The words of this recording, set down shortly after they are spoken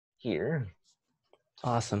here.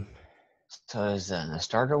 Awesome. So is the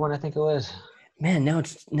starter one, I think it was. Man, now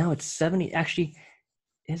it's 70. Actually,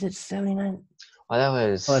 is it 79? Well, that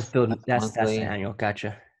was Oh, that's building. That's the monthly. annual.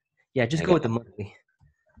 Gotcha. Yeah, just I go got with the monthly.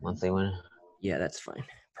 monthly one. Yeah, that's fine.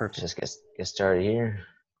 Perfect. Just get started here.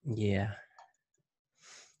 Yeah.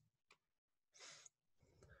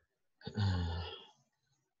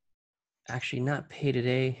 Actually, not pay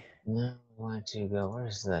today. Now I want to go.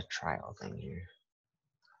 Where's the trial thing here?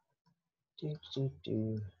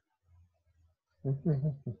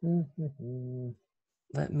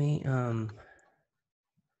 Let me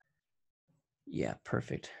yeah,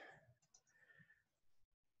 perfect.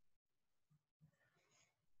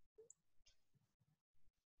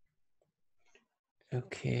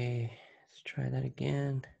 Okay, let's try that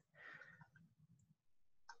again.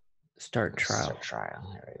 Start trial. Start trial.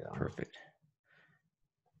 There we go. Perfect.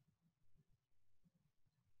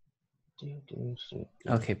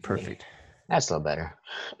 Okay, perfect. That's a little better.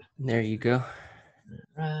 There you go.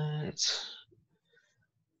 Right.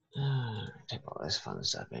 Take all this fun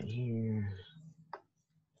stuff in here.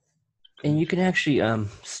 And you can actually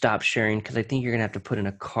stop sharing because I think you're gonna have to put in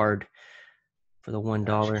a card for the $1.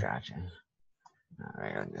 Gotcha. All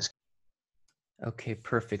right, on this. Okay,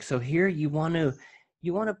 perfect. So here you want to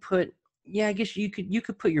put, yeah, I guess you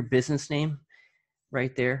could put your business name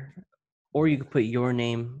right there, or you could put your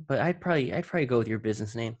name, but I'd probably go with your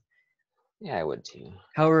business name. Yeah, I would too.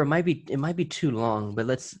 However, it might be too long, but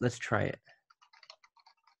let's try it.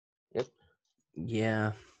 Yep.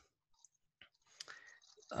 Yeah.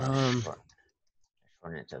 Shorten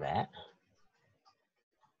it to that.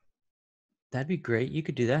 That'd be great. You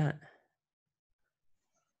could do that.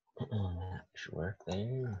 That should work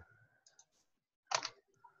there.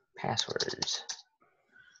 Passwords.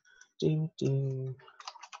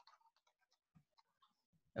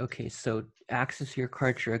 Okay, so access your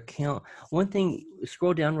card, your account. One thing,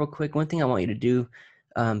 scroll down real quick. One thing I want you to do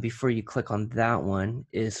before you click on that one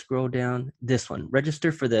is scroll down this one.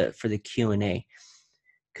 Register for the Q&A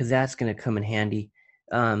because that's going to come in handy.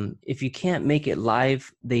 If you can't make it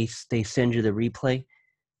live, they send you the replay.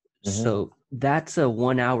 So that's a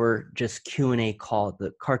 1 hour just Q&A call.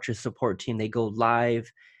 The cartridge support team, they go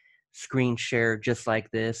live, screen share just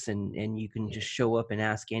like this, and you can just show up and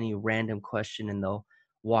ask any random question and they'll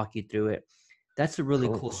walk you through it. That's a really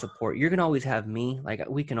cool support. You're gonna always have me. Like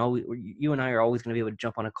you and I are always gonna be able to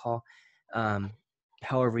jump on a call.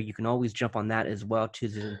 However, you can always jump on that as well,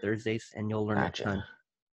 Tuesdays and Thursdays, and you'll learn a ton.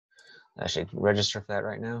 I should register for that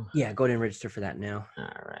right now? Yeah, go ahead and register for that now. All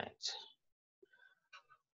right.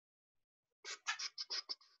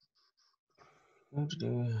 Let's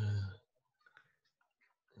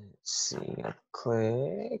see. I'll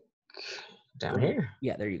click down here.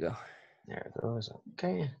 Yeah, there you go. There it goes.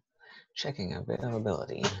 Okay. Checking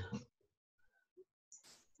availability.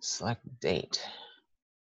 Select date.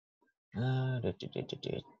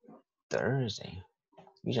 Thursday.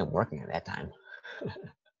 Usually I'm working at that time.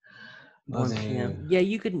 1 p.m. Yeah,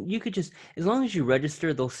 you could just, as long as you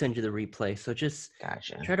register, they'll send you the replay. So just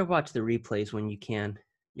try to watch the replays when you can.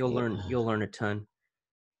 You'll learn a ton.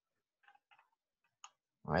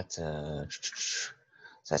 Well, so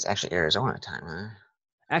that's actually Arizona time, huh?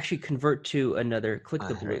 Actually, convert to another. Click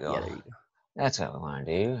the blue. Yeah, there you go. That's what I want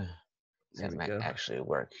to do. So There that might actually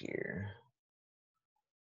work here.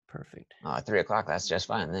 Perfect. Oh, at 3 o'clock, that's just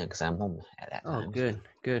fine then, because I'm home at that time. Oh, good,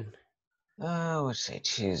 good. Oh, let's say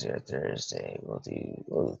Tuesday or Thursday. We'll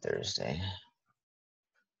do Thursday.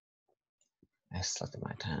 I selected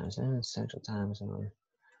my times in Central Time Zone.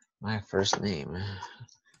 My first name,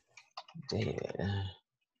 David.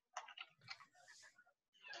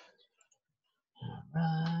 All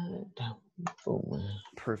right. Boom.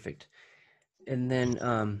 Perfect. And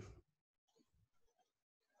then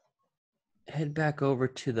head back over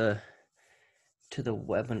to the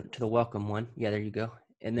welcome one. Yeah, there you go.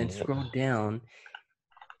 And then scroll down.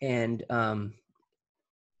 And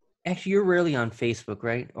actually, you're rarely on Facebook,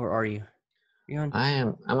 right? Or are you? You're on?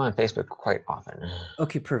 I'm on Facebook quite often.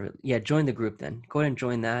 Okay, perfect. Yeah, join the group then. Go ahead and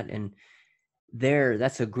join that. And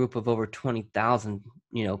that's a group of over 20,000,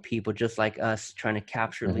 people just like us trying to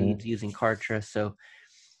capture leads using Kartra. So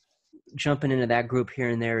jumping into that group here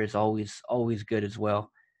and there is always good as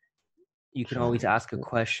well. You can always ask a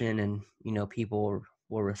question and, people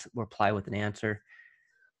will reply with an answer.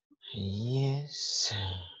 Yes.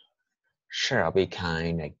 Sure, I'll be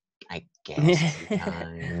kind. I guess I'll be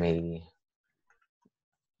kind, maybe.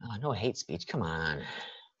 Oh, no hate speech. Come on.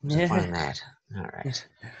 What's the fun in that? All right.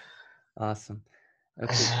 Awesome.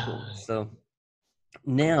 Okay, cool. So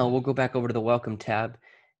now we'll go back over to the welcome tab,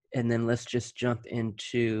 and then let's just jump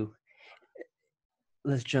into.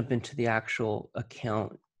 let's jump into the actual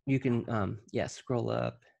account. You can, scroll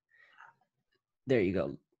up. There you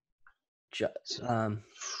go. So,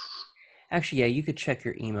 Actually, yeah, you could check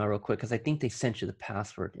your email real quick because I think they sent you the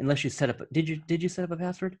password. Unless you set up, did you set up a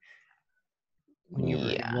password when you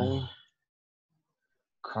were yeah, enrolling?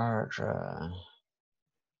 Kartra.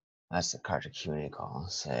 That's the Kartra Q&A call.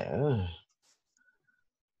 So,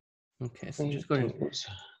 Okay, so just videos.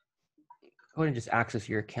 go ahead and just access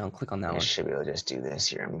your account. Click on that I one. should be able to just do this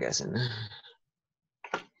here, I'm guessing.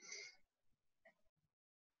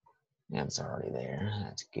 Yeah, it's already there.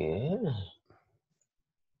 That's good.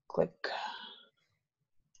 Click.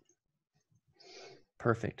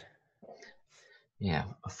 Perfect. Yeah,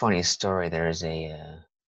 a funny story. There's I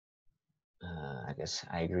guess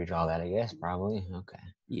I agree to all that, I guess, probably. Okay.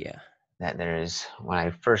 Yeah. That there's, when I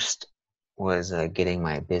first was getting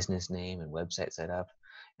my business name and website set up,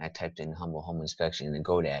 I typed in Humble Home Inspection in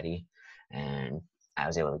GoDaddy, and I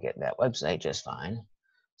was able to get that website just fine.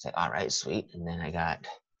 It's like, all right, sweet. And then I got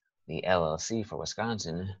the LLC for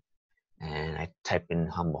Wisconsin, and I typed in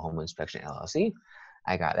Humble Home Inspection LLC.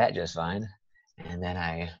 I got that just fine. And then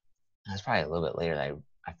I was probably a little bit later that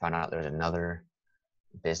I found out there was another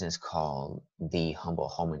business called the Humble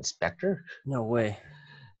Home Inspector, No way.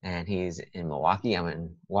 and he's in Milwaukee. I'm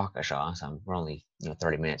in Waukesha, so we're only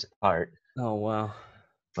 30 minutes apart. Oh wow.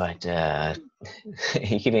 But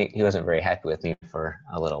he wasn't very happy with me for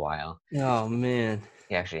a little while. Oh man.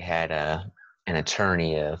 He actually had an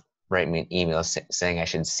attorney write me an email saying I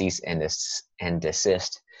should cease and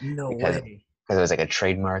desist No because way. it was like a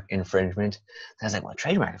trademark infringement. So I was like, "What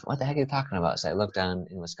trademark? What the heck are you talking about?" So I looked down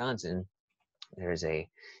in Wisconsin. There's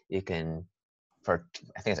you can, for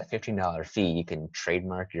I think it's a $15 fee, you can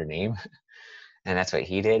trademark your name. And that's what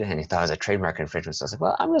he did. And he thought it was a trademark infringement. So I was like,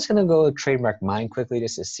 well, I'm just going to go trademark mine quickly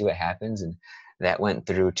just to see what happens. And that went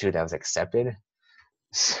through too. That was accepted.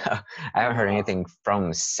 So I haven't heard Wow. anything from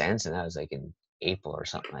him since. And that was like in April or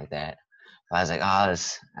something like that. But I was like, oh,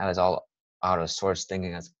 I was all out of sorts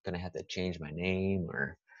thinking I was going to have to change my name,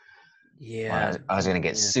 or Yeah. I was going to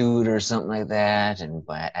get Yeah. sued or something like that.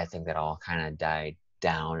 But I think that all kind of died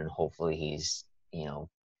down, and hopefully he's,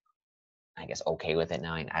 I guess, okay with it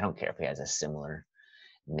now. And I don't care if he has a similar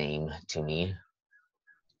name to me.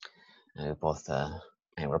 We both,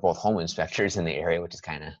 and we're both home inspectors in the area, which is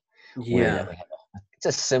kind of weird that Yeah. we have it's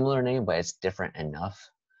a similar name, but it's different enough,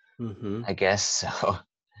 Mm-hmm. I guess. So,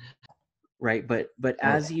 Right. But oh,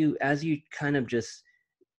 as you kind of just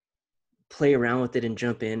play around with it and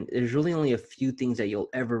jump in, there's really only a few things that you'll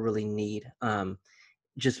ever really need.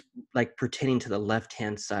 Just like pertaining to the left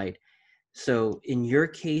hand side. So in your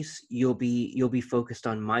case, you'll be focused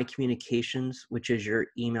on my communications, which is your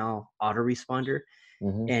email autoresponder,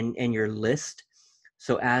 mm-hmm, and your list.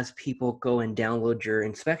 So as people go and download your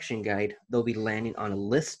inspection guide, they'll be landing on a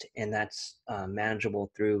list, and that's manageable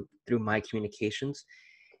through my communications.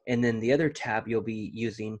 And then the other tab you'll be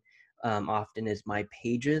using often is my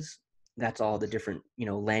pages. That's all the different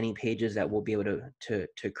landing pages that we'll be able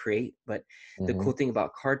to create. But the mm-hmm, cool thing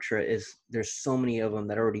about Kartra is there's so many of them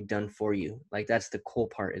that are already done for you. Like that's the cool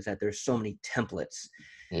part, is that there's so many templates.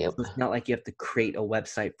 yep, So it's not like you have to create a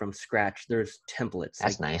website from scratch. There's templates.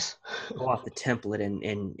 that's Like nice. go off the template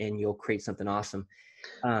and you'll create something awesome.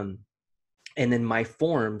 Um, and then my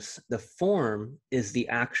forms, the form is the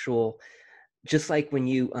actual, just like when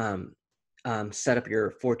you set up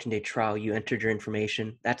your 14-day trial, you entered your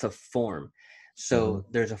information. That's a form. Mm-hmm, So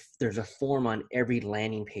there's a form on every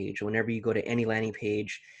landing page. Whenever you go to any landing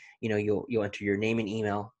page, you'll enter your name and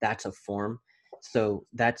email. That's a form. So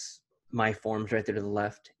that's my forms right there to the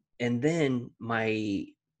left. And then my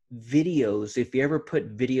videos. If you ever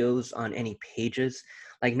put videos on any pages,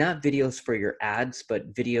 like not videos for your ads,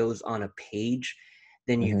 but videos on a page,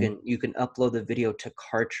 then you mm-hmm, can you can upload the video to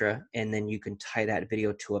Kartra, and then you can tie that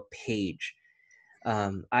video to a page.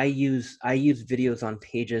 I use videos on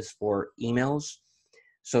pages for emails.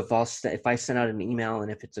 So if I send out an email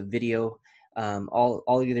and if it's a video,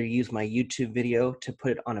 I'll either use my YouTube video to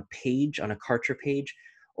put it on a page, on a Kartra page,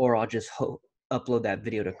 or I'll just upload that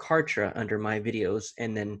video to Kartra under my videos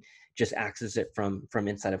and then just access it from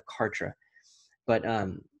inside of Kartra. But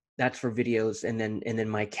that's for videos, and then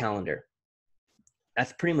my calendar.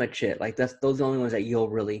 That's pretty much it. Like those are the only ones that you'll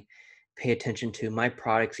really pay attention to. My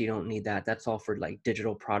products, you don't need that. That's all for like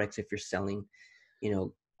digital products if you're selling,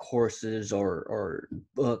 courses or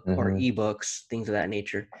book or mm-hmm. ebooks, things of that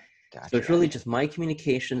nature. So Gotcha, it's really gotcha. just my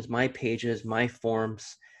communications, my pages, my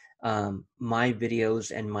forms, my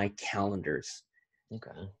videos, and my calendars. Okay.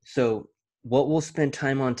 So what we'll spend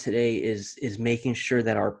time on today is making sure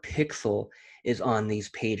that our pixel is on these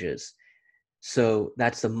pages. So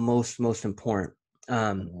that's the most important.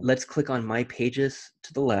 Mhm. Let's click on My Pages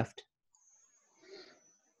to the left.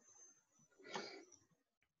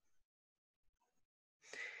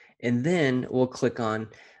 And then we'll click on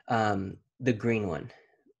the green one.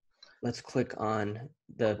 Let's click on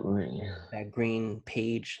Green. that green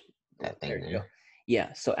page. That There thing you go. there.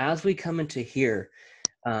 Yeah. So as we come into here,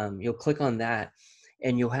 you'll click on that,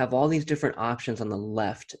 and you'll have all these different options on the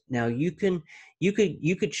left. Now you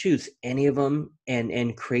could choose any of them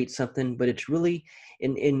and create something, but it's really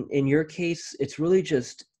in your case, it's really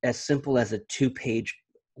just as simple as a 2-page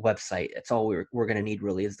website. That's all we're going to need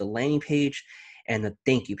really is the landing page and the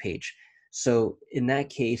thank you page. So in that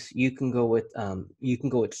case, you can go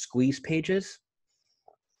with squeeze pages,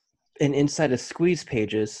 and inside of squeeze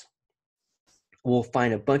pages, we'll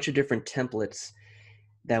find a bunch of different templates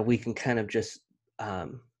that we can kind of just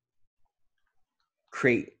um,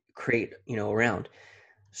 create around.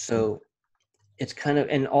 So it's kind of,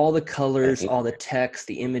 and all the A colors, few all the text,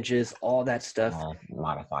 the images, all that stuff,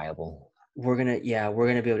 modifiable. we're gonna be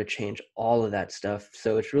able to change all of that stuff.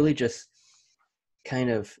 So it's really just kind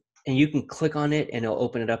of, and you can click on it and it'll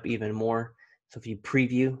open it up even more. So if you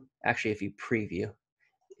preview, actually if you preview,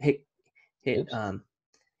 hit hit Oops.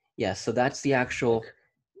 yeah, so that's the actual, Click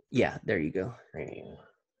yeah, there you go. preview.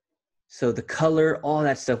 So the color, all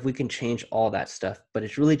that stuff, we can change all that stuff, but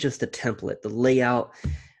it's really just a template, the layout.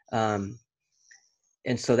 Um,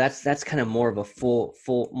 and so that's kind of more of a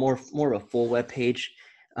more of a full web page.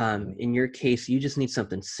 In your case, you just need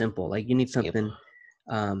something simple. Like you need Yep. something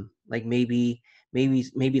like maybe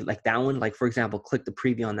like that one. Like for example, click the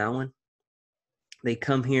preview on that one. They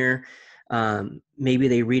come here, maybe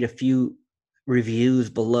they read a few reviews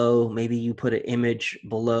below. Maybe you put an image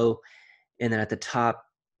below, and then at the top,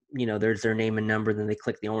 there's their name and number. Then they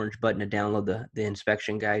click the orange button to download the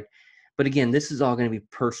inspection guide. But again, this is all going to be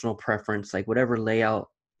personal preference, like whatever layout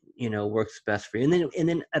works best for you. And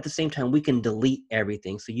then at the same time, we can delete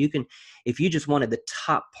everything. So you can, if you just wanted the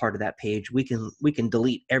top part of that page, we can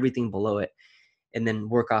delete everything below it, and then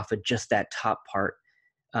work off of just that top part.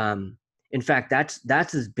 Um, in fact, that's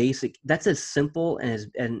as basic, that's as simple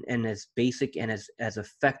and as basic and as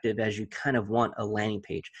effective as you kind of want a landing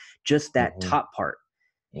page. Just that Mm-hmm. top part.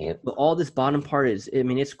 Yep. But all this bottom part is, I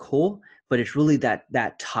mean, it's cool, but it's really that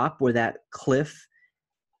top where that cliff,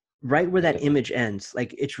 right where that Yep. image ends.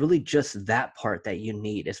 Like it's really just that part that you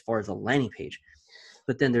need as far as a landing page.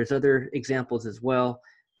 But then there's other examples as well.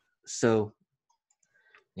 So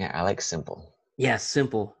Yeah, I like simple. yeah,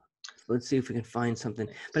 simple. So let's see if we can find something.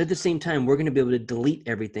 But at the same time, we're going to be able to delete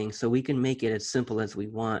everything, so we can make it as simple as we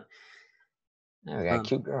want. Now we got a Um,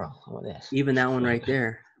 cute girl. How about this? even that one right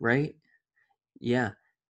there, right? Yeah.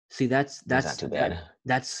 See, that's That's not that's too that bad.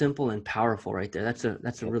 that's simple and powerful right there. That's a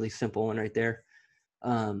Yep. really simple one right there.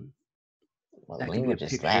 Um, What that could be a language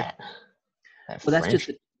is picture. that? That Well, that's just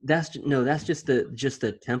French? no, that's just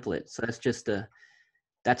the template. So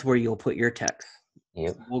that's where you'll put your text.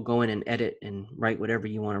 Yep. So we'll go in and edit and write whatever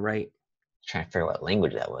you want to write. Trying to figure out what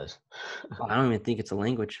language that was. Oh, I don't even think it's a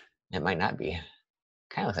language. It might not be.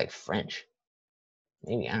 Kind of looks like French.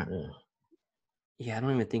 Maybe, I don't know. Yeah, I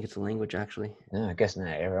don't even think it's a language actually. No, I guess not.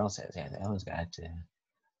 Everyone else has. Yeah, that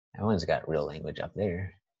one's got real language up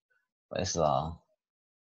there. But this is all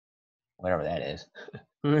whatever that is.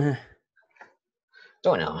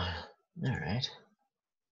 Don't know. All right.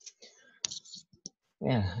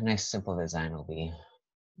 Yeah, a nice simple design will be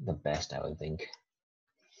the best, I would think.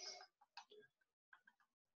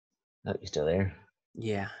 Oh, you still there?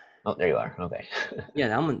 Yeah. Oh, there you are. Okay. Yeah,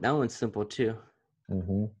 that one's simple too.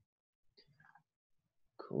 Mm-hmm.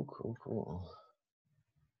 Cool, cool, cool.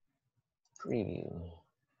 Preview.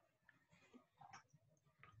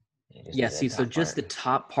 Yeah, just Yeah, do that see, so top just part. the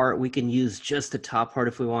top part, we can use just the top part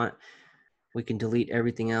if we want. We can delete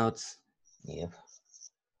everything else. Yep.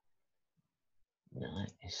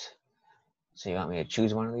 Nice. So you want me to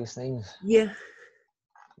choose one of these things? Yeah.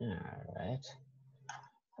 All right.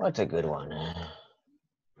 What's a good one?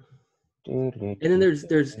 And then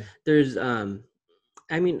there's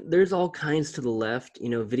I mean, there's all kinds to the left,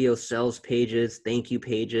 video sales pages, thank you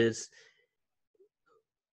pages.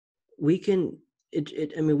 We can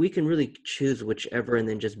I mean, we can really choose whichever and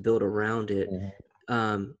then just build around it.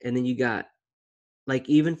 Mhm. And then you got, like,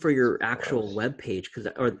 even for your actual Close. web page,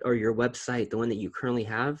 because or your website, the one that you currently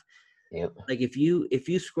have, Yep. like if you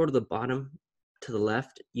scroll to the bottom to the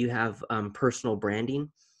left, you have personal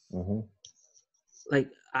branding. Mm-hmm. Like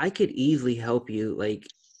I could easily help you like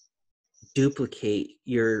duplicate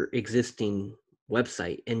your existing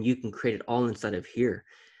website, and you can create it all inside of here.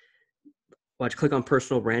 Watch, click on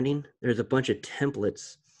personal branding. There's a bunch of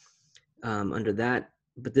templates under that,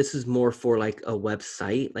 but this is more for like a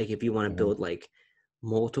website. Like if you want to Mm-hmm. build like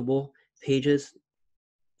multiple pages,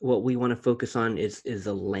 what we want to focus on is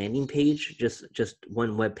a landing page, just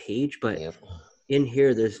one web page. But Yep. in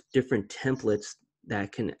here, there's different templates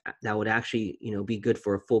that would actually, be good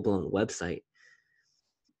for a full-blown website.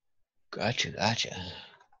 Gotcha.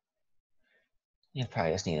 You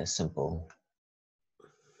probably just need a simple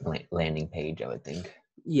landing page, I would think.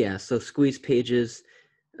 Yeah, so squeeze pages.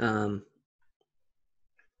 um,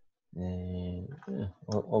 And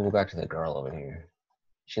we'll go back to the girl over here.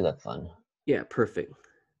 She looked fun. yeah, perfect.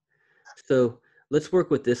 So let's work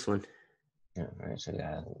with this one. Yeah, right. So we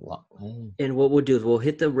got a lot. And what we'll do is we'll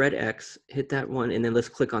hit the red X, hit that one, and then let's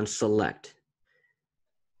click on select.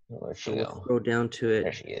 Where'd So she we'll go? scroll down to There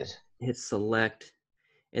it, she is. hit select,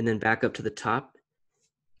 and then back up to the top.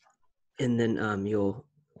 And then you'll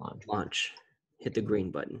launch. Hit the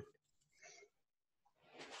green button.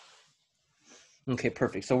 Okay,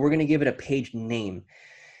 perfect. So we're going to give it a page name.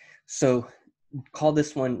 So call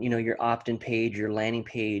this one, your opt-in page, your landing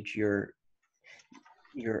page, your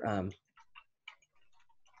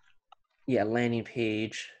landing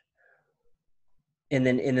page. And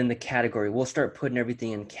then the category. We'll start putting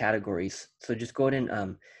everything in categories. So just go ahead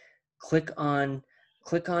and click out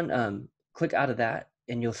of that,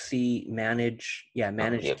 and you'll see manage. Yeah,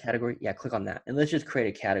 manage Yep. category. Yeah, click on that, and let's just create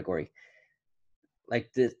a category.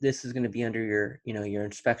 Like this is going to be under your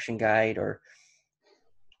inspection guide, or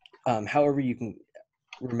however you can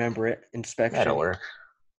remember it. Inspection. That'll work.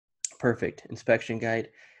 Perfect. Inspection guide.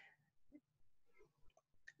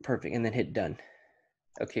 Perfect. And then hit done.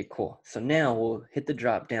 Okay, cool. So now we'll hit the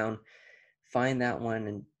drop down, find that one,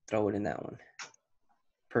 and throw it in that one.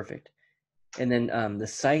 Perfect. And then the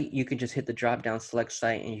site, you can just hit the drop down, select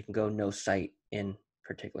site, and you can go no site in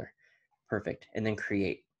particular. Perfect. And then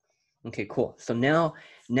create. Okay, cool. So now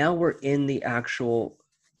we're in the actual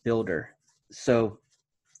builder. So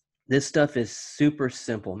this stuff is super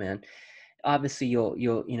simple, man. Obviously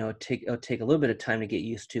it'll take a little bit of time to get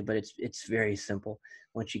used to, but it's very simple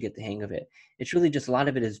once you get the hang of it. It's really just a lot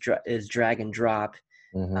of it is drag and drop.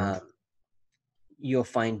 Mm-hmm. You'll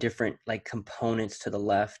find different like components to the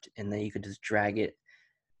left, and then you can just drag it.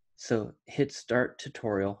 So hit start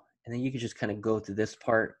tutorial, and then you can just kind of go through this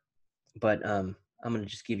part. But I'm going to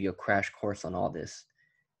just give you a crash course on all this.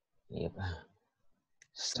 Yep.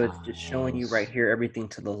 So it's just showing you right here everything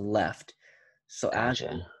to the left. So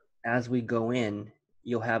Gotcha. as we go in,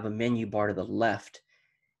 you'll have a menu bar to the left,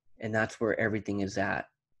 and that's where everything is at.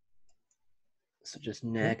 So just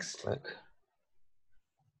next. Click.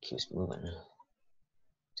 Keeps moving.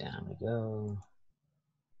 Down we go.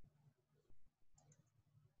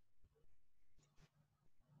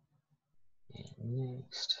 And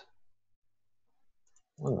next.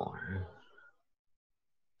 One more.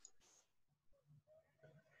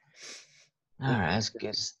 All right, let's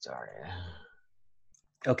get started.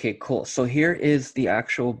 Okay, cool. So here is the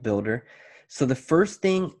actual builder. So the first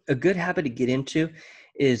thing, a good habit to get into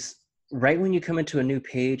is right when you come into a new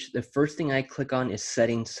page, the first thing I click on is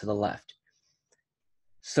settings to the left.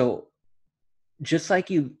 So just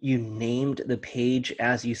like you named the page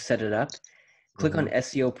as you set it up, click on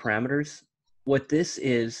SEO parameters. What this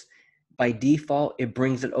is, by default, it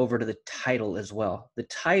brings it over to the title as well. The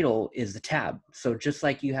title is the tab. So just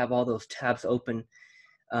like you have all those tabs open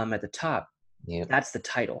at the top, that's the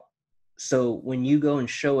title. So when you go and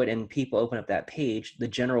show it and people open up that page, the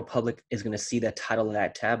general public is going to see the title of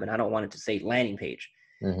that tab, and I don't want it to say landing page.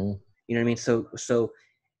 You know what I mean? So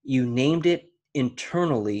you named it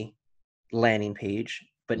internally landing page,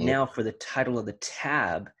 but now for the title of the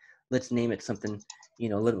tab, let's name it something, a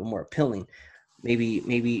little bit more appealing. Maybe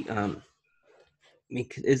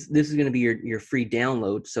this is going to be your free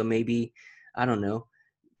download. So maybe, I don't know,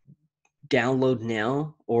 download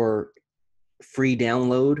now, or free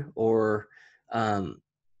download, or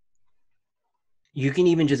you can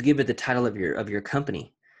even just give it the title of your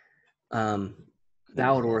company. That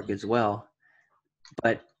would work as well.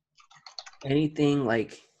 But anything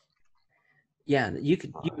like, yeah, you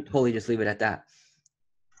could totally just leave it at that.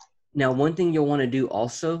 Now, one thing you'll want to do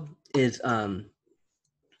also is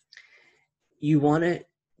you want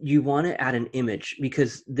to add an image,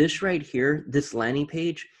 because this right here, this landing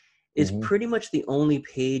page, is pretty much the only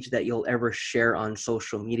page that you'll ever share on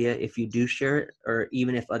social media, if you do share it, or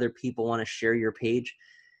even if other people want to share your page,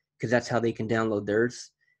 because that's how they can download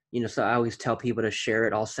theirs. So I always tell people to share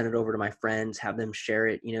it. I'll send it over to my friends, have them share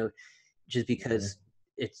it, just because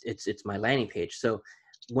it's my landing page. So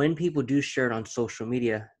when people do share it on social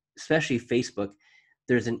media, especially Facebook,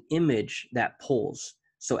 there's an image that pulls.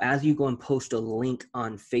 So as you go and post a link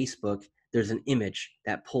on Facebook, there's an image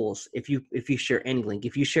that pulls. If you share any link,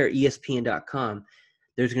 if you share espn.com,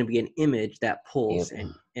 there's going to be an image that Yep. pulls,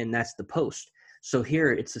 and that's the post. So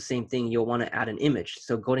here it's the same thing. You'll want to add an image.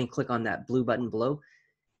 So go ahead and click on that blue button below,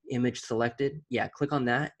 image selected. Yeah, click on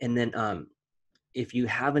that. And then if you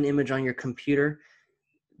have an image on your computer,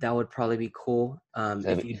 that would probably be cool.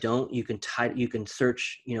 If you don't, you can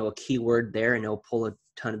search, a keyword there, and it'll pull a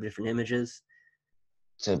ton of different images.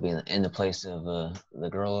 So it'd be in the place of the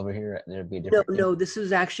girl over here. There'd be a No, different. no, this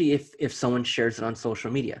is actually if someone shares it on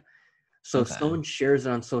social media. So if Okay. someone shares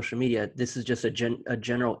it on social media, this is just a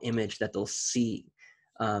general image that they'll see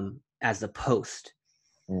as a post.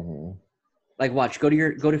 Mm-hmm. Like, watch, go to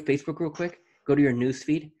Facebook real quick, go to your news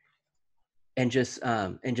feed, and just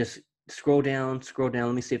scroll down.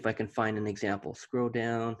 Let me see if I can find an example. Scroll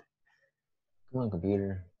down. Come on,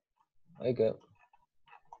 computer, wake up.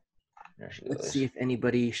 There she Let's goes. see if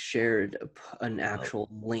anybody shared an actual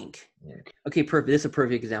link. Okay, perfect. This is a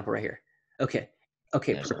perfect example right here. Okay,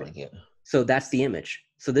 There's perfect. link, yep. So that's the image.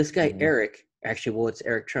 So this guy, Eric, actually, well, it's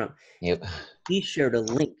Eric Trump. Yep. He shared a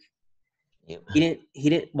link. Yep. He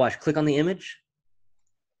didn't watch. Click on the image.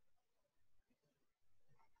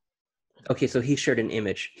 Okay, so he shared an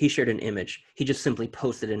image. He just simply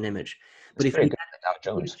posted an image. But It's if pretty he good. Dow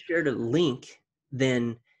Jones. shared a link,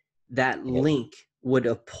 then that link would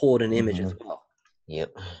have pulled an image as well.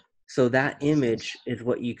 Yep. So that image is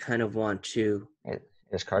what you kind of want to.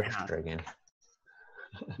 There's Carter again.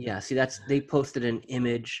 Yeah, see, they posted an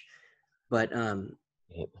image, but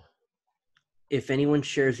Yep. if anyone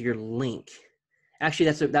shares your link,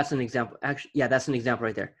 actually, that's an example. Actually, yeah, that's an example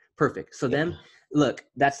right there. Perfect. So look,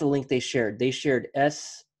 that's the link they shared. They shared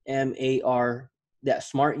SMAR, that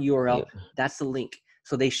smart URL. Yep. That's the link.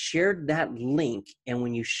 So they shared that link, and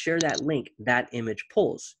when you share that link, that image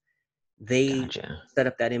pulls. They set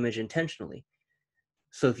up that image intentionally.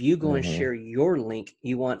 So if you go and share your link,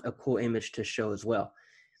 you want a cool image to show as well.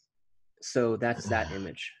 So that's that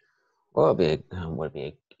image. Well, would it be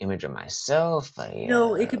an image of myself?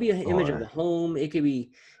 No, it could be an image of the home. It could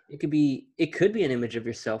be an image of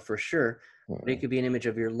yourself for sure. But it could be an image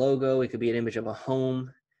of your logo. It could be an image of a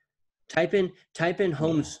home. Type in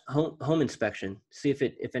home inspection. See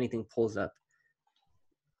if anything pulls up.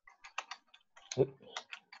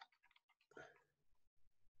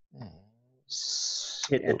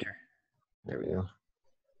 Hit enter. There we go.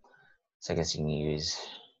 So I guess you can use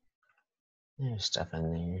stuff in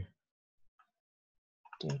there.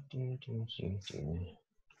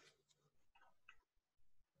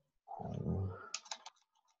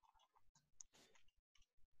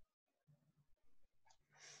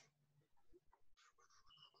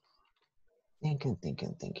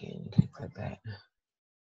 Thinking. Can I click that?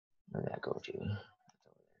 Where did that go to?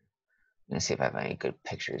 Let's see if I have any good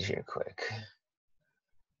pictures here quick.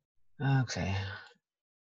 Okay.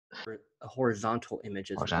 Horizontal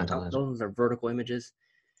images. Horizontal. Those are vertical images.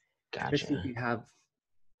 Gotcha. Especially if you have,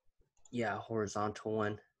 a horizontal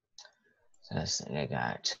one. So this thing I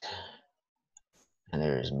got. And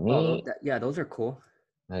there's me. Oh, those are cool.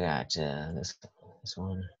 I got this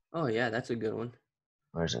one. Oh yeah, that's a good one.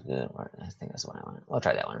 Where's a good one? I think that's the one I want. I'll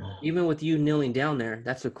try that one. Even with you kneeling down there,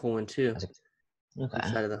 that's a cool one too. Okay.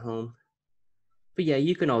 Inside of the home. But yeah,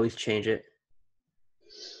 you can always change it.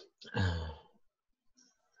 I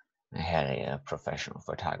had a professional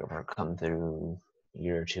photographer come through a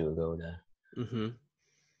year or two ago to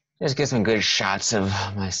just get some good shots of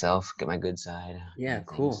myself, get my good side. Yeah,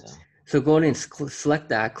 cool. So go ahead and select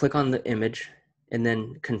that, click on the image, and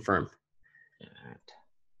then confirm. All right.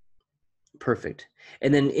 Perfect.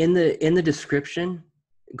 And then in the description,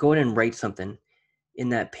 go ahead and write something in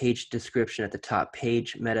that page description at the top,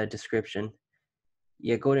 page meta description.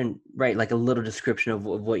 Yeah, go ahead and write like a little description of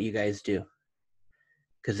what you guys do,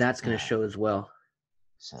 because that's going to show as well.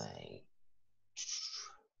 So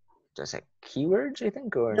just like keywords, I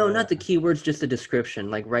think, or no, not the keywords, just the description.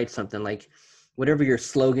 Like write something like whatever your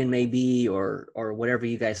slogan may be, or whatever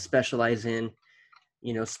you guys specialize in.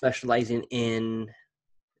 Specializing in,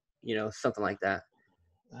 something like that.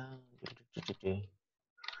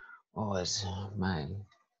 What was my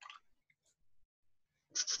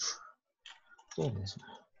goodness?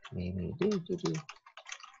 Maybe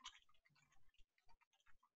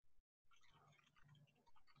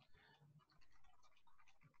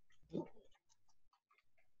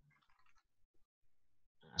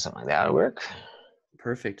something like that would work.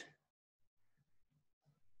 Perfect.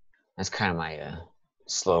 That's kind of my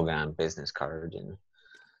slogan on business card and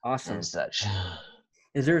awesome and such.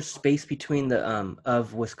 Is there a space between the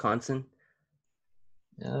of Wisconsin?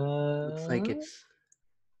 Looks like it's.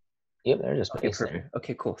 Yep, there's a space perfect. there.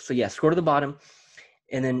 Okay, cool. So yeah, scroll to the bottom,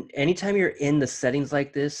 and then anytime you're in the settings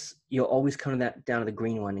like this, you'll always come down to the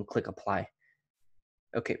green one and click apply.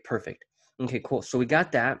 Okay, perfect. Okay, cool. So we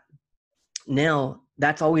got that. Now,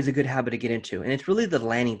 that's always a good habit to get into. And it's really the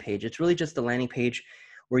landing page. It's really just the landing page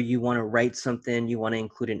where you want to write something, you want to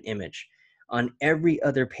include an image. On every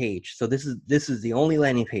other page, so this is the only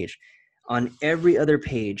landing page. On every other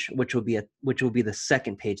page, which will be the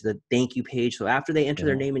second page, the thank you page. So after they enter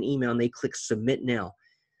their Mhm. name and email and they click submit now,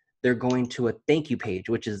 they're going to a thank you page,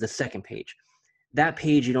 which is the second page. That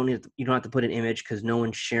page you don't have to put an image because no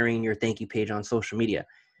one's sharing your thank you page on social media.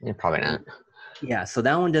 Yeah, probably not. Yeah, so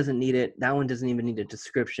that one doesn't need it. That one doesn't even need a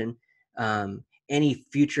description. Any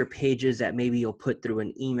future pages that maybe you'll put through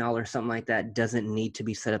an email or something like that doesn't need to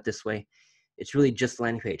be set up this way. It's really just the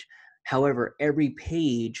landing page. However, every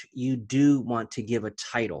page you do want to give a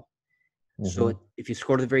title. So Mhm. if you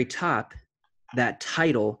scroll to the very top, that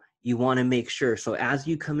title you want to make sure. So as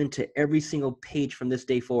you come into every single page from this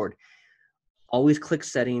day forward, always click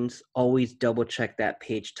settings, always double check that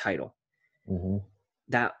page title. Mhm.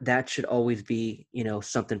 That should always be,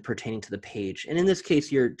 something pertaining to the page. And in this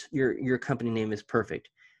case, your company name is perfect.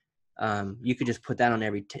 You could just put that on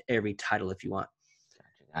every title if you want.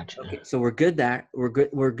 Gotcha. Okay, so we're good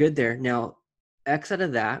there. Now X out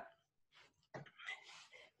of that.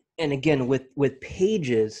 And again, with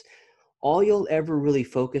pages, all you'll ever really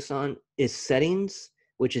focus on is settings,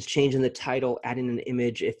 which is changing the title, adding an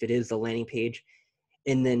image if it is the landing page,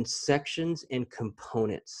 and then sections and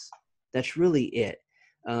components. That's really it.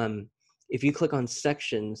 um, if you click on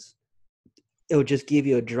sections, it'll just give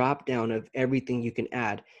you a drop down of everything you can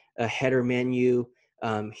add: a header menu,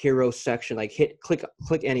 hero section, like click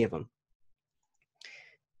any of them.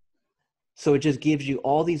 So it just gives you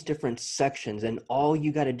all these different sections, and all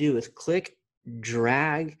you got to do is click,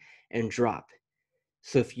 drag, and drop.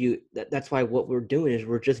 So that's why what we're doing is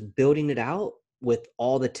we're just building it out with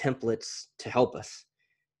all the templates to help us.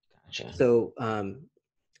 Gotcha.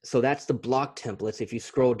 So that's the block templates. If you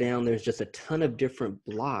scroll down, there's just a ton of different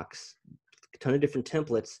blocks, a ton of different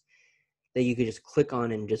templates that you could just click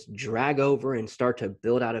on and just drag over and start to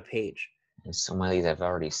build out a page. And so many of these I've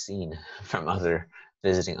already seen from other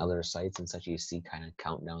visiting other sites and such. You see kind of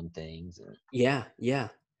countdown things and Yeah, yeah.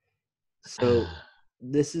 So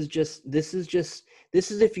this is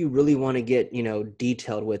if you really want to get,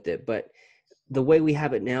 detailed with it, but the way we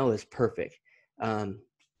have it now is perfect. Um,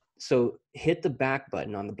 so hit the back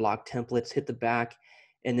button on the block templates, hit the back,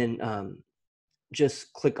 and then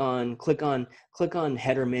just click on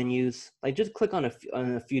header menus. Like just click on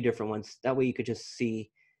on a few different ones. That way you could just see,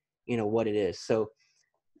 what it is. So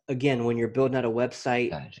again, when you're building out a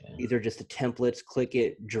website, gotcha. these are just the templates. Click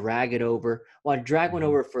it, drag it over. Well, I drag one Mhm.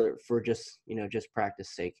 over for just, just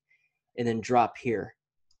practice sake, and then drop here.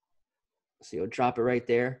 So you'll drop it right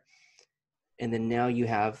there, and then now you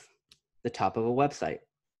have the top of a website.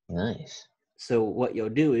 Nice. So what you'll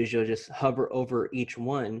do is you'll just hover over each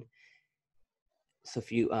one. So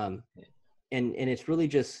if you and it's really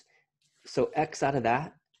just, so X out of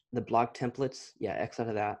that, the block templates, yeah, X out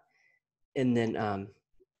of that, and then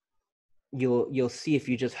you'll see if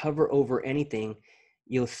you just hover over anything,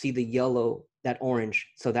 you'll see the yellow, that orange.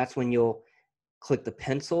 So that's when you'll click the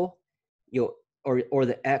pencil, you'll or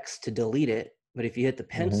the X to delete it. But if you hit the Mhm.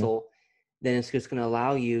 pencil, then it's just going to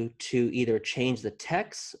allow you to either change the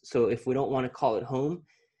text. So if we don't want to call it home,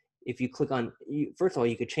 if you click on, first of all,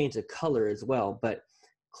 you could change the color as well, but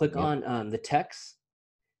click Yep. on the text.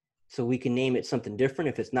 So we can name it something different.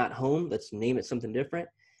 If it's not home, let's name it something different.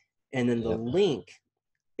 And then the Yep. link,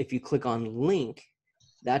 if you click on link,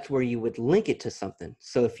 that's where you would link it to something.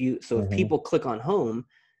 So if Mhm. people click on home,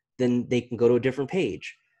 then they can go to a different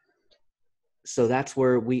page. So that's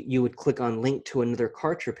where you would click on link to another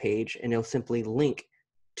Kartra page, and it'll simply link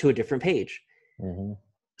to a different page. Mhm.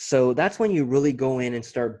 So that's when you really go in and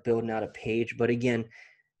start building out a page. But again,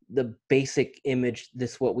 the basic image,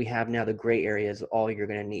 this what we have now, the gray area, is all you're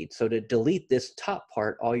going to need. So to delete this top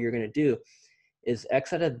part, all you're going to do is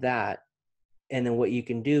X out of that. And then what you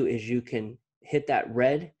can do is you can hit that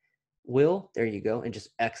red wheel, there you go, and just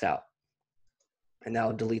X out. And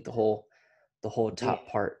that'll delete the whole Okay. top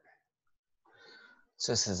part.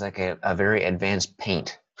 So this is like a very advanced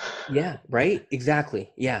paint, Yeah, right?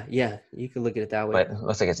 Exactly. Yeah, yeah. You can look at it that way. but it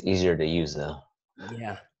looks like it's easier to use though.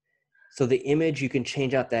 Yeah. So the image, you can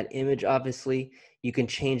change out that image, obviously. You can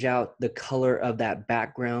change out the color of that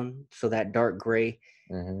background, so that dark gray.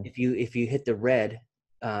 Mhm. If you hit the red,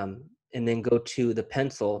 and then go to the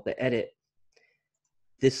pencil, the edit,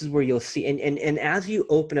 this is where you'll see, and as you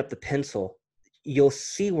open up the pencil, you'll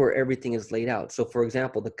see where everything is laid out. So for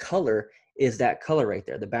example, the color is that color right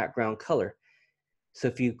there, the background color. So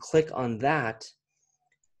if you click on that,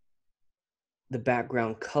 the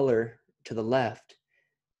background color to the left,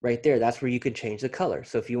 right there, that's where you could change the color.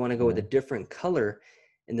 So if you want to go with a Mhm. different color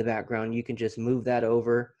in the background, you can just move that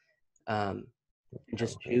over, and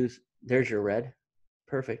just Okay. choose. There's your red.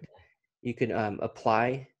 Perfect. You can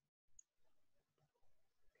apply.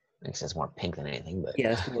 Makes it more pink than anything, but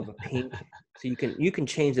Yeah, that's more of a pink. So you can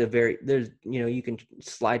change the there's you can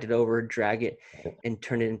slide it over, drag it, and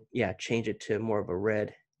turn it in, yeah, change it to more of a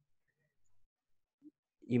red.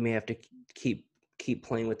 You may have to keep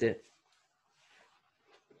playing with it.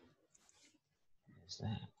 what's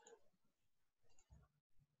that?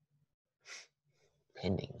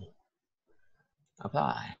 Pending.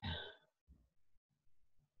 Apply.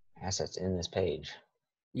 Assets in this page.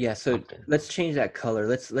 Yeah, so Opted. let's change that color.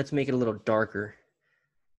 Let's make it a little darker.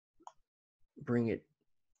 Bring it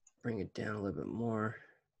down a little bit more.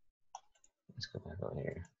 Let's go back over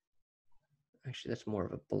here. Actually, that's more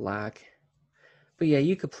of a black. But yeah,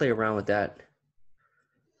 you could play around with that.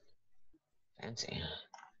 Fancy.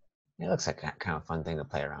 It looks like a kind of fun thing to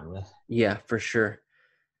play around with. Yeah, for sure.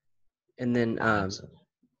 And then Fonts.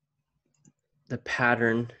 the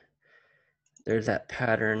pattern, there's that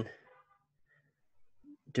pattern,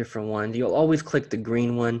 different ones. You'll always click the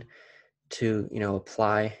green one to,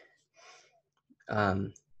 apply.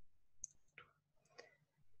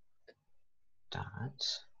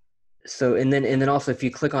 Dots. So, and then also if you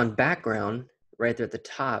click on background right there at the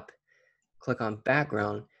top, click on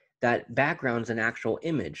background, that background is an actual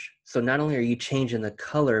image. So not only are you changing the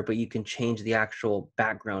color, but you can change the actual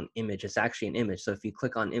background image. It's actually an image. So if you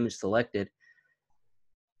click on image selected,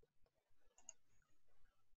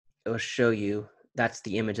 it'll show you that's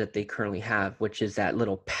the image that they currently have, which is that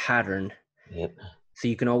little pattern. Yep. So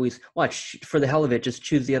you can always watch, for the hell of it, just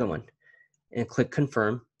choose the other one and click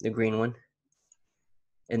confirm, the green one,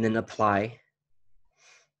 and then apply.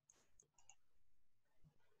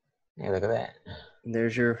 Yeah, look at that. And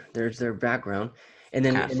there's their background. And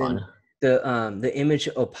It's then kind of fun. the image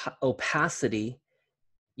opacity,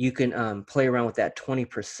 you can play around with that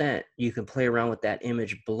 20%. You can play around with that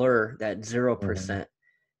image blur, that 0%.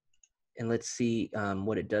 And let's see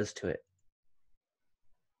what it does to it.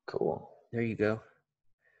 Cool. There you go.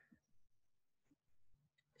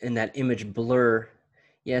 And that image blur,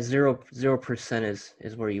 yeah, 0%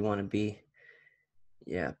 is where you want to be.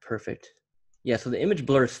 Yeah, perfect. Yeah, so the image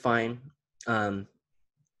blur is fine.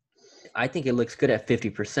 I think it looks good at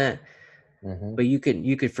 50%, but you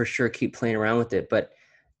could for sure keep playing around with it. But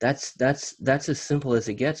that's as simple as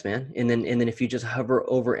it gets, man. And then if you just hover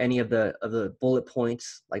over any of the bullet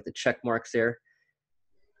points, like the check marks there,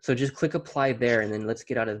 so just click apply there, and then let's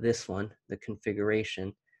get out of this one, the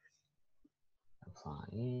configuration.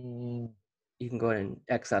 Applying. You can go ahead and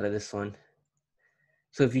X out of this one.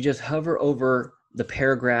 So if you just hover over the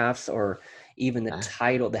paragraphs or even the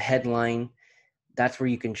title, the headline, that's where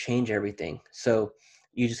you can change everything. So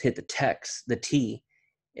you just hit the text, the T,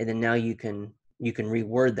 and then now you can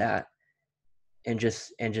reword that and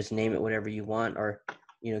just name it whatever you want, or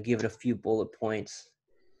give it a few bullet points.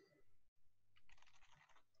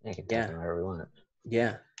 You can type Yeah. in whatever we want.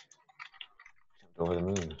 Yeah. Jumped over the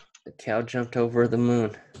moon. The cow jumped over the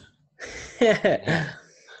moon. Yeah.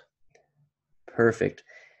 Perfect.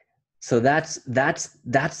 So that's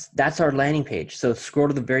our landing page. So scroll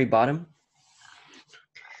to the very bottom.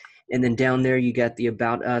 And then down there, you got the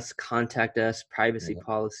about us, contact us, privacy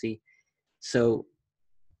policy. So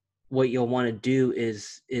what you'll want to do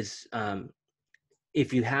is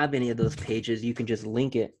if you have any of those pages, you can just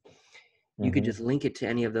link it. You could just link it to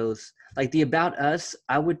any of those, like the about us.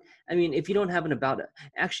 If you don't have an about,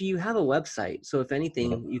 actually you have a website. So if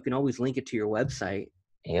anything, you can always link it to your website.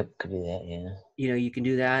 Yep, could do that, yeah. You can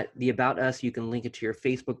do that. The about us, you can link it to your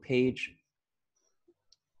Facebook page.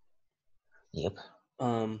 Yep.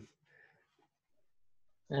 Um,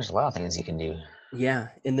 There's a lot of things you can do. yeah.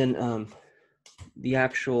 And then the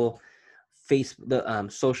actual the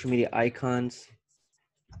social media icons,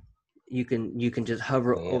 you can just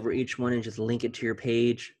hover over each one and just link it to your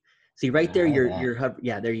page. See right there, your hover.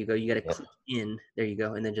 Yeah, there you go. You got to click in. There you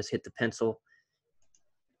go, and then just hit the pencil,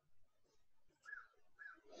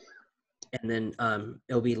 and then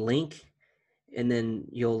it'll be link, and then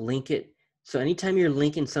you'll link it. So anytime you're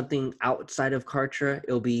linking something outside of Kartra,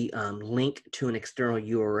 it'll be linked to an external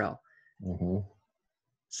URL.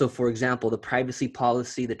 So for example, the privacy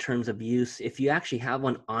policy, the terms of use, if you actually have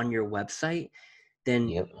one on your website, then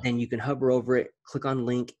you can hover over it, click on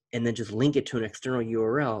link, and then just link it to an external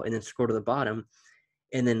URL, and then scroll to the bottom,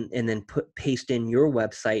 and then paste in your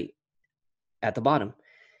website at the bottom.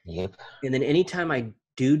 And then anytime I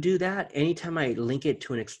do that, anytime I link it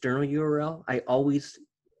to an external URL, I always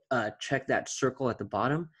check that circle at the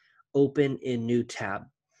bottom, open in new tab.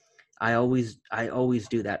 I always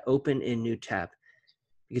do that. Open in new tab.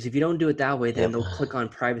 Because if you don't do it that way, then Yep. they'll click on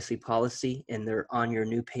privacy policy and they're on your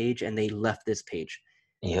new page and they left this page.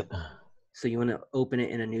 Yep. So you want to open it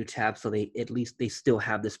in a new tab so they at least they still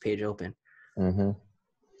have this page open. Mm-hmm. That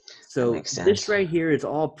So makes this sense. right here is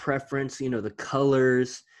all preference, the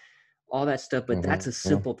colors, all that stuff, but that's a Mm-hmm.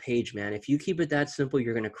 simple page, man. If you keep it that simple,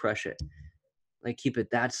 you're going to crush it. Like keep it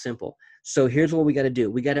that simple. So here's what we got to do.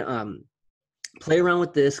 We got to play around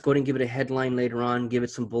with this, go ahead and give it a headline later on, give it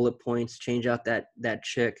some bullet points, change out that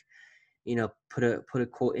chick, put a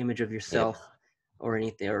cool image of Yep. yourself or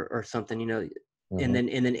anything or something, and Mm-hmm. then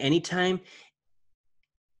anytime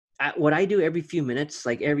what I do every few minutes,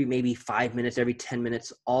 like every maybe 5 minutes, every 10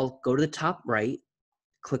 minutes, I'll go to the top right,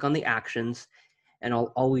 click on the actions, and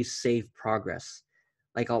I'll always save progress.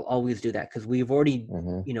 Like I'll always do that because we've already,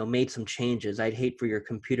 Mm-hmm. made some changes. I'd hate for your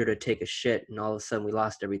computer to take a shit and all of a sudden we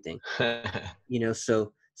lost everything.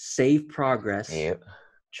 So save progress. Yep.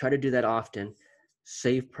 Try to do that often.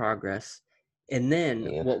 Save progress. And then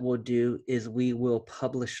Yep. what we'll do is we will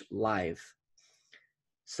publish live.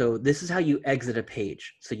 So this is how you exit a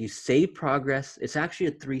page. So you save progress. It's actually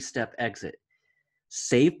a 3-step exit.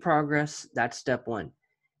 Save progress. That's step 1.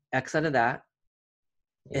 X out of that.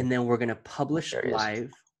 Yep. And then we're going to publish There it is.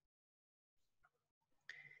 live.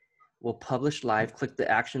 We'll publish live. Click the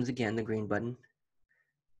actions again, the green button.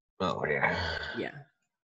 Oh, dear. Yeah.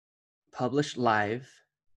 Publish live.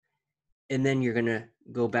 And then you're going to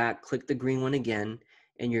go back, click the green one again,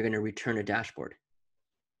 and you're going to return a dashboard.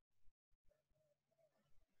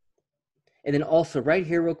 And then also right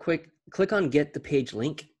here real quick, click on get the page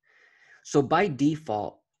link. So by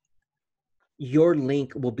default, your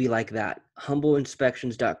link will be like that,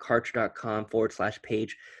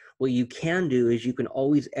 humbleinspections.kartra.com/page. What you can do is you can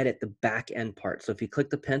always edit the back end part. So if you click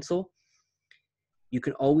the pencil, you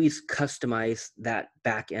can always customize that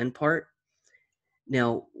back end part.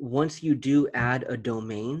 Now, once you do add a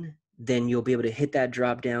domain, then you'll be able to hit that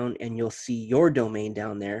drop down and you'll see your domain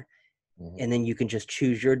down there. Mm-hmm. And then you can just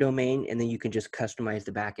choose your domain and then you can just customize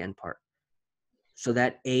the back end part. So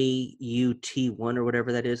that AUT1 or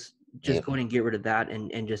whatever that is, just Yep. go ahead and get rid of that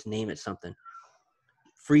and just name it something.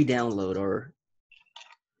 Free download or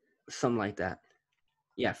something like that.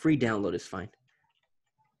 Yeah, free download is fine.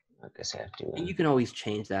 I guess I have to. And you can always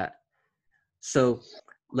change that. So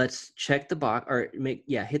let's check the box or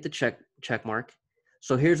hit the check mark.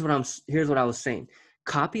 So here's what I was saying.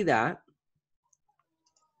 Copy that.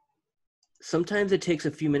 Sometimes it takes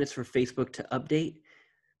a few minutes for Facebook to update,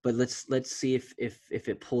 but let's see if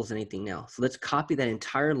it pulls anything now. So let's copy that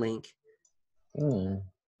entire link. There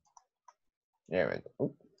we go.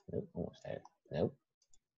 Oop. Nope, almost there. Nope.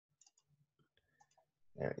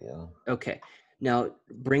 There we go. Okay. Now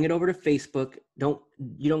bring it over to Facebook.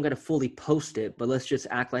 You don't got to fully post it, but let's just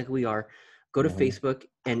act like we are. Go to Facebook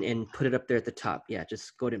and put it up there at the top. Yeah,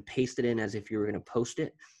 just go ahead and paste it in as if you were going to post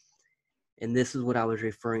it. And this is what I was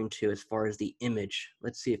referring to as far as the image.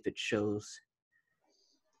 Let's see if it shows.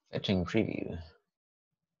 Fetching preview.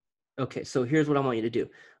 Okay, so here's what I want you to do.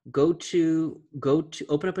 Go to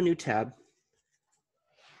open up a new tab.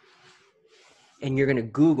 And you're going to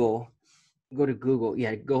go to Google.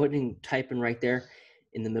 Yeah, go ahead and type in right there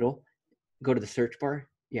in the middle. Go to the search bar.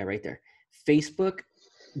 Yeah, right there. Facebook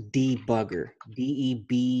debugger.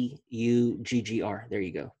 DEBUGGR. There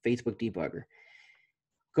you go. Facebook debugger.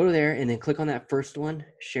 Go there and then click on that first one,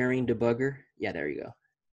 sharing debugger. Yeah, there you go.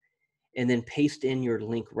 And then paste in your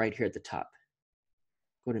link right here at the top.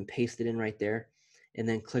 Go ahead and paste it in right there. And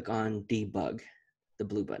then click on debug, the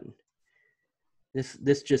blue button.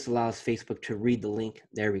 This just allows Facebook to read the link.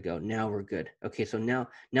 There we go. Now we're good. Okay, so now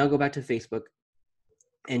go back to Facebook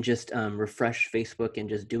and just refresh Facebook and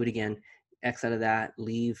just do it again. X out of that,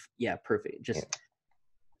 leave. Yeah, perfect. Just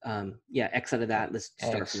X out of that. Let's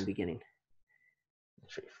start from the beginning.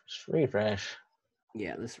 Let's refresh.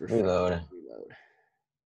 Yeah, let's refresh. Reload.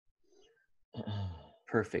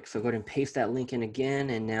 Perfect. So go ahead and paste that link in again,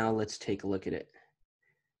 and now let's take a look at it.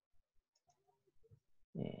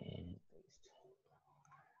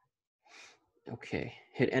 Okay,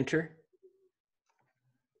 hit enter.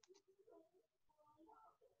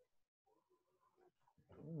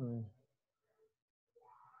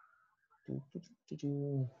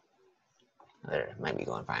 There, it might be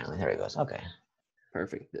going finally. There it goes. Okay.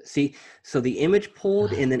 Perfect. See, so the image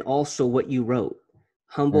pulled and then also what you wrote.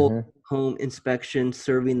 Humble home inspection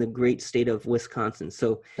serving the great state of Wisconsin.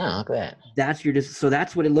 So look at that. So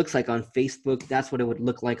that's what it looks like on Facebook. That's what it would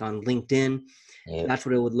look like on LinkedIn. Yep. That's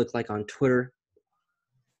what it would look like on Twitter.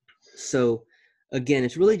 So again,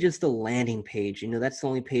 it's really just a landing page. That's the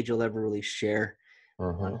only page you'll ever really share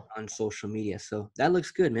on social media. So that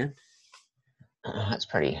looks good, man. That's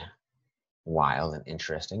pretty wild and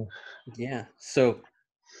interesting. Yeah. So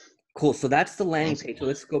cool. So that's the landing Fancy. page. So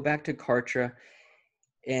let's go back to Kartra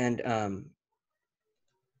and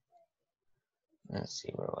Let's see,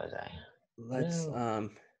 where was I? let's No,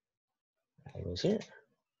 I was here.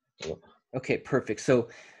 Yep. okay, perfect. So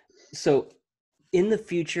in the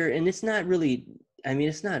future, and it's not really, I mean,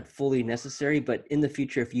 it's not fully necessary, but in the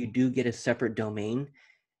future, if you do get a separate domain,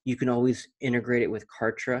 you can always integrate it with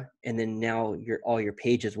Kartra, and then now all your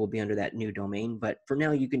pages will be under that new domain. But for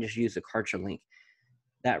now, you can just use the Kartra link.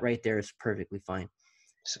 That right there is perfectly fine.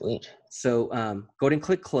 Sweet. So go ahead and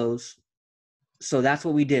click close. So that's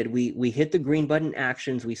what we did. We hit the green button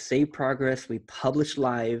actions, we save progress, we publish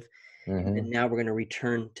live, and then Mm-hmm. now we're going to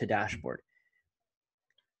return to dashboard.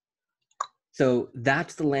 So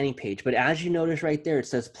that's the landing page. But as you notice right there, it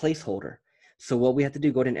says placeholder. So what we have to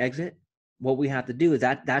do, go ahead and exit. What we have to do is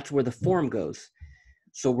that's where the form goes.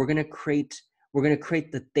 So we're going to create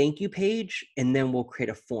the thank you page, and then we'll create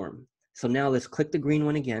a form. So now let's click the green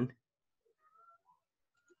one again.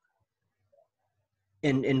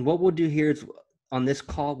 And what we'll do here is on this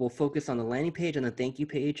call, we'll focus on the landing page and the thank you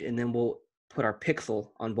page, and then we'll put our pixel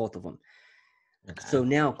on both of them. Okay. So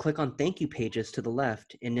now click on thank you pages to the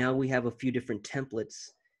left, and now we have a few different templates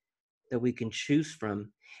that we can choose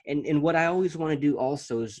from. And what I always want to do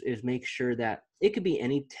also is make sure that it could be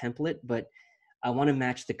any template, but I want to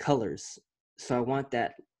match the colors. So I want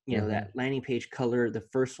that, Mm-hmm. that landing page color, the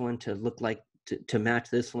first one to look like to match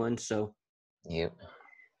this one. So, Yep.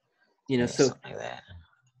 Yeah, so something like that.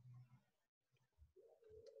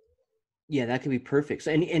 yeah, that could be perfect.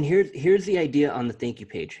 So, and here's the idea on the thank you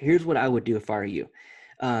page. Here's what I would do if I were you.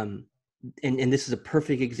 Um, and this is a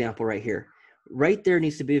perfect example right here. Right there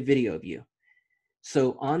needs to be a video of you.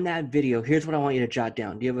 So on that video, here's what I want you to jot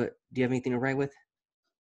down. Do you have anything to write with?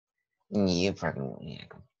 Yeah, fucking, yeah.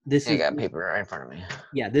 This I is got paper right in front of me.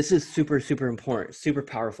 Yeah, this is super, super important, super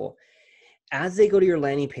powerful. As they go to your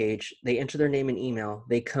landing page, they enter their name and email,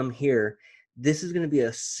 they come here. This is going to be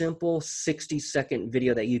a simple 60-second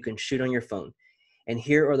video that you can shoot on your phone. And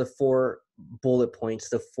here are the 4 bullet points,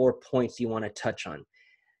 the 4 points you want to touch on.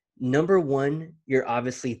 Number 1, you're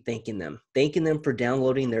obviously thanking them for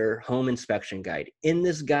downloading their home inspection guide. In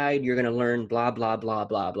this guide, you're going to learn blah, blah, blah,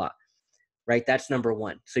 blah, blah, right? That's number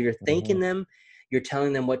 1. So you're Mm-hmm. thanking them, you're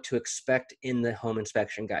telling them what to expect in the home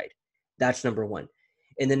inspection guide. That's number 1.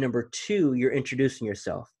 And then number 2, you're introducing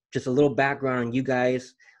yourself. Just a little background on you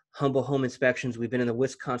guys. Humble Home Inspections. We've been in the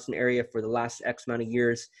Wisconsin area for the last X amount of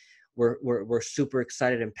years. We're super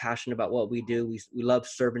excited and passionate about what we do. We love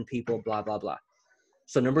serving people, blah, blah, blah.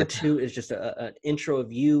 So number Yep. 2 is just an intro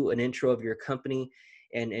of you, an intro of your company,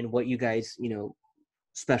 and what you guys,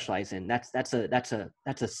 specialize in. That's a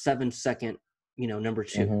 7-second, number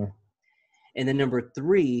 2. Mm-hmm. And then number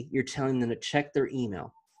 3, you're telling them to check their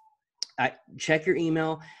email. Check your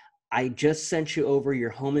email. I just sent you over your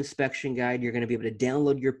home inspection guide. You're going to be able to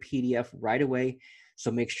download your PDF right away.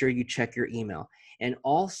 So make sure you check your email. And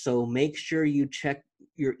also make sure you check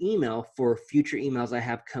your email for future emails I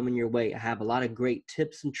have coming your way. I have a lot of great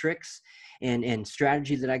tips and tricks and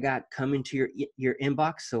strategies that I got coming to your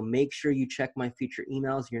inbox. So make sure you check my future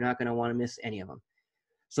emails. You're not going to want to miss any of them.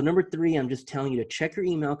 So number 3, I'm just telling you to check your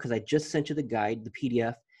email because I just sent you the guide, the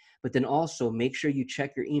PDF, but then also make sure you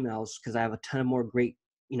check your emails because I have a ton of more great,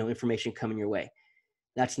 information coming your way.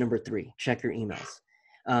 That's number 3, check your emails.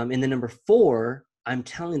 And then number 4, I'm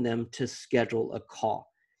telling them to schedule a call.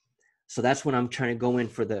 So that's when I'm trying to go in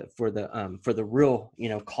for the real,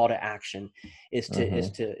 call to action is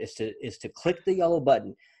Mm-hmm. to click the yellow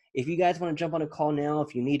button. If you guys want to jump on a call now,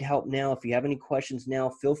 if you need help now, if you have any questions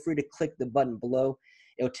now, feel free to click the button below.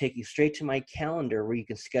 It'll take you straight to my calendar where you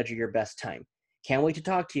can schedule your best time. Can't wait to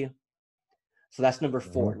talk to you. So that's number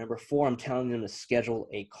 4. Mm-hmm. Number 4, I'm telling them to schedule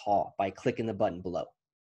a call by clicking the button below.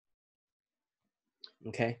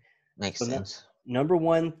 Okay. Makes So sense. number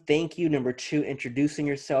 1, thank you. Number 2, introducing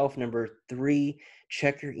yourself. Number 3,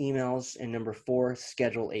 check your emails. And number 4,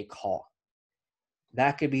 schedule a call.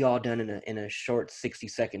 That could be all done in a short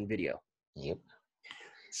 60-second video. Yep.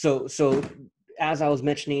 So as I was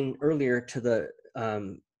mentioning earlier to the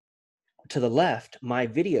left, my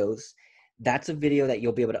videos, that's a video that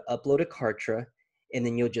you'll be able to upload to Kartra, and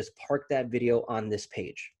then you'll just park that video on this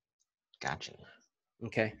page. Gotcha.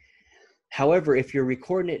 Okay. However, if you're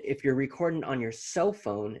recording on your cell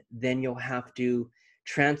phone, then you'll have to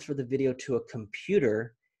transfer the video to a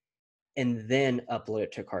computer and then upload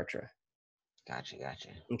it to Kartra. Gotcha.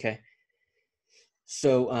 Okay.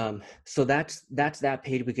 So that's that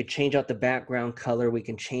page. We could change out the background color. We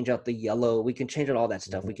can change out the yellow. We can change out all that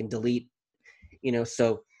stuff. Mm-hmm. We can delete,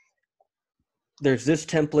 so there's this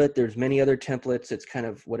template, there's many other templates. It's kind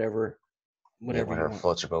of whatever Yeah, you whatever want.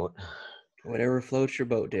 floats your boat. Whatever floats your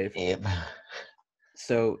boat, Dave. Yep.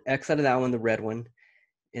 So X out of that one, the red one.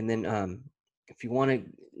 And then if you want to,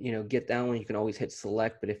 get that one, you can always hit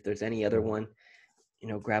select. But if there's any other one,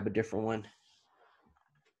 grab a different one.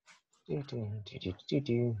 Yeah,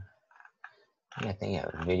 I think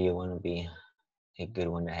a video one would be a good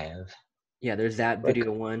one to have. Yeah, there's that Look,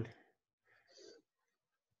 video one.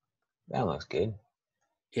 that looks good.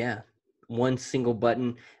 Yeah. One single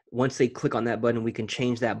button. Once they click on that button, we can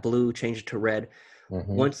change that blue, change it to red.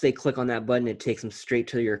 Mm-hmm. Once they click on that button, it takes them straight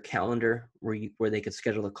to your calendar where they could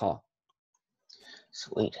schedule a call.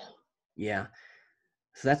 Sweet. Yeah.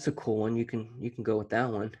 So that's a cool one. You can go with that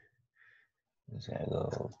one. Just gotta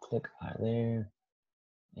go click right there.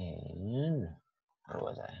 And where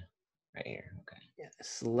was I? Right here. Okay. Yeah.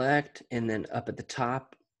 Select, and then up at the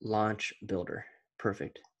top, launch builder.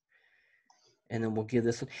 Perfect. And then we'll give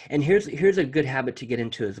this one. And here's a good habit to get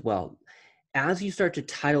into as well. As you start to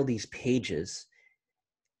title these pages,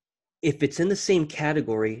 if it's in the same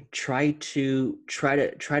category, try to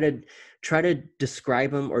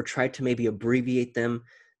describe them, or try to maybe abbreviate them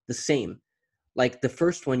the same. Like the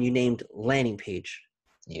first one you named landing page.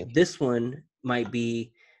 Yep. This one might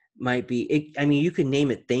be it, I mean, you can name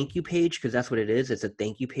it thank you page, because that's what it is. It's a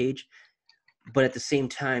thank you page. But at the same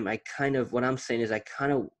time, what I'm saying is I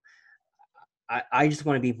just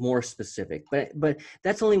want to be more specific. But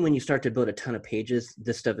that's only when you start to build a ton of pages.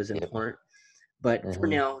 This stuff is important. But for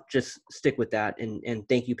now, just stick with that, and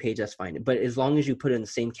thank you page, that's fine. But as long as you put it in the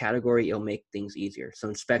same category, it'll make things easier. So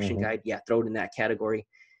inspection guide, yeah, throw it in that category.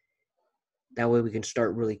 That way we can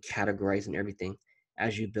start really categorizing everything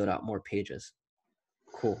as you build out more pages.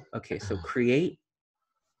 Cool. Okay, so create.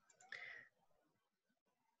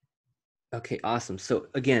 Okay, awesome. So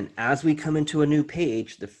again, as we come into a new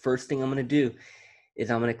page, the first thing I'm going to do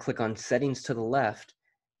is I'm going to click on settings to the left,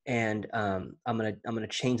 and I'm going to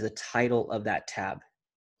change the title of that tab.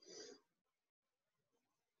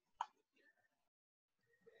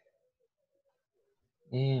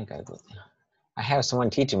 Yeah, gotta go. I have someone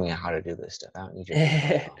teaching me how to do this stuff. I don't need your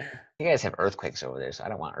help. You guys have earthquakes over there, so I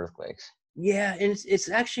don't want earthquakes. Yeah, and it's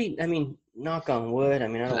actually, I mean, knock on wood. I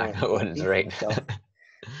mean, I don't want Knock on wood, to right? myself,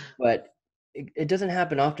 but it doesn't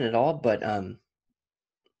happen often at all. But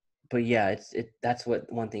yeah, that's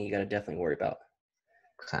one thing you got to definitely worry about.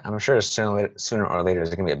 I'm sure sooner or later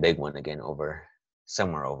there's gonna be a big one again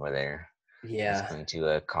somewhere over there. Yeah. That's going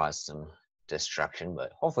to cause some destruction,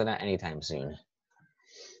 but hopefully not anytime soon.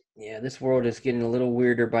 Yeah, this world is getting a little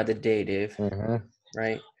weirder by the day, Dave.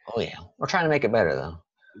 Right? Oh yeah, we're trying to make it better though.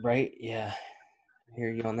 Right? Yeah. I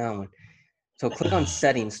hear you on that one. So click on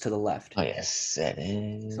settings to the left. Oh yes,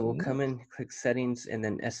 settings. So we'll come in, click settings, and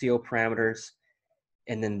then SEO parameters,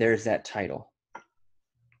 and then there's that title.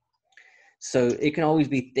 So it can always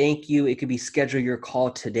be thank you. It could be schedule your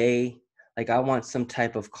call today. Like I want some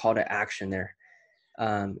type of call to action there.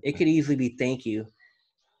 It could easily be thank you,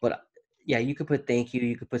 but yeah, you could put thank you.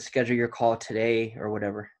 You could put schedule your call today or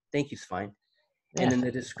whatever. Thank you's fine. Yeah, And then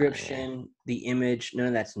the description, the image, none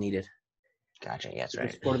of that's needed. Gotcha. Yeah, that's So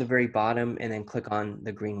right. just go to the very bottom and then click on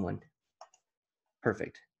the green one.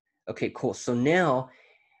 Perfect. Okay, cool. So now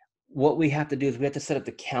what we have to do is we have to set up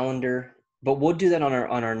the calendar, but we'll do that on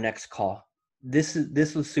our next call. This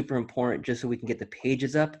was super important just so we can get the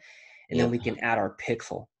pages up, and then we can add our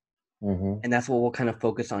pixel. And that's what we'll kind of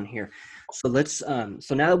focus on here. So let's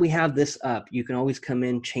so now that we have this up, you can always come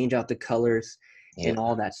in, change out the colors and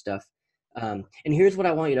all that stuff. And here's what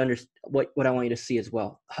I want you to what I want you to see as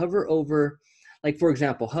well. Hover over, like for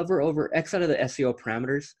example, hover over X out of the SEO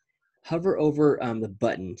parameters, hover over the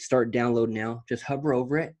button, start download now, just hover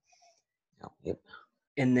over it.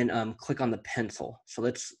 And then click on the pencil. So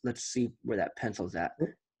let's see where that pencil's at.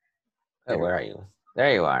 Oh, where are you?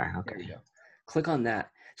 There you are. Okay. There we go. Click on that.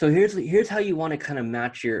 So here's how you want to kind of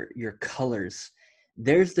match your colors.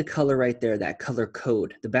 There's the color right there, that color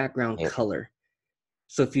code, the background color.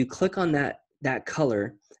 So if you click on that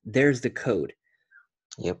color, there's the code.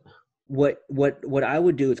 What I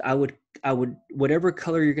would do is I would whatever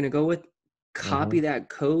color you're going to go with, copy that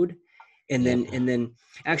code. And then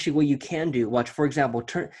actually what you can do, watch, for example,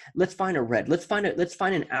 let's find a red. Let's find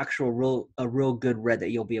an actual real good red that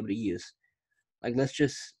you'll be able to use. Like let's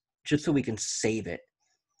just so we can save it.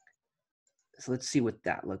 So let's see what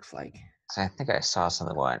that looks like. So I think I saw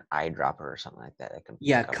something about an eyedropper or something like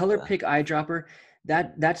that. Color pick eyedropper.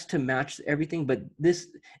 That's to match everything. But this,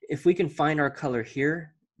 if we can find our color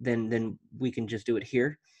here, then we can just do it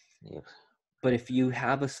here. But if you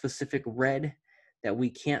have a specific red that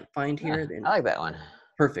we can't find here, then I like that one.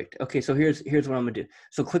 Perfect. Okay, so here's what I'm gonna do.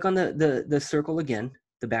 So click on the circle again,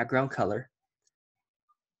 the background color,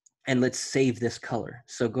 and let's save this color.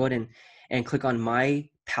 So go ahead and click on my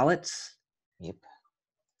palettes. Yep.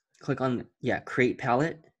 Click on, yeah, create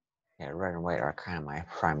palette, Yeah, red and white are kind of my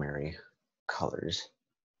primary colors.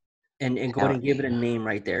 and go ahead Palette and give it a name. name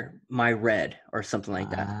right there. My red or something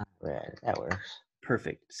like that. Red. That works.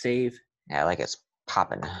 Perfect. Save. Yeah, I like it's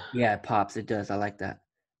popping. Yeah, it pops. It does. I like that.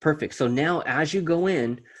 Perfect. So now as you go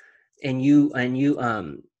in and you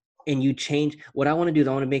change, what I want to do is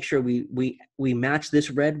I want to make sure we match this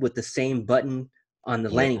red with the same button on the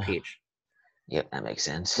Yep. landing page. Yep, that makes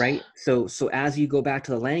sense. Right? So as you go back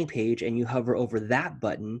to the landing page and you hover over that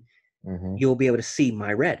button, Mm-hmm. you'll be able to see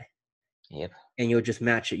my red. Yep. And you'll just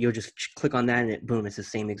match it. You'll just click on that and it, boom, it's the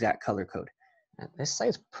same exact color code. This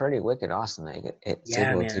site's pretty wicked awesome. Like it's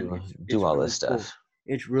Yeah, able man, to do it's all really this cool. stuff.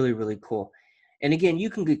 It's really, really cool. And again, you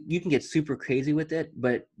can get super crazy with it,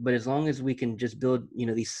 but as long as we can just build,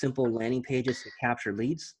 these simple landing pages to capture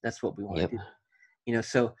leads, that's what we want to Yep. do.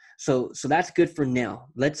 So that's good for now.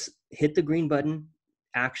 Let's hit the green button,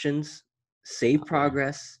 actions, save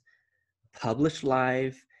progress, publish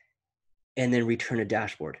live, and then return a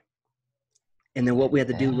dashboard. And then what we have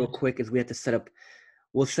to do real That quick is we'll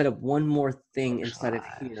set up one more thing looks inside of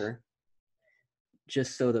live. here,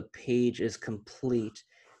 just so the page is complete.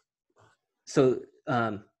 So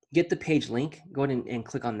get the page link, go ahead and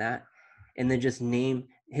click on that, and then just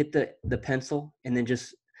hit the pencil, and then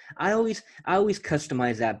just, I always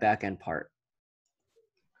customize that back end part.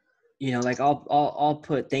 Like I'll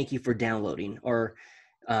put thank you for downloading, or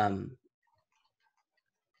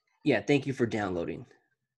yeah, thank you for downloading.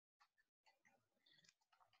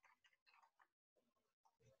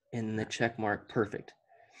 And the check mark, perfect.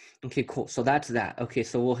 Okay, cool. So that's that. Okay,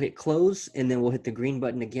 so we'll hit close, and then we'll hit the green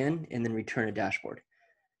button again, and then return a dashboard.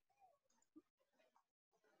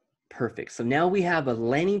 Perfect. So now we have a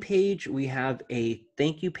landing page, we have a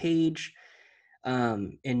thank you page,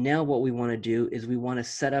 and now what we want to do is we want to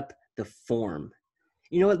set up the form.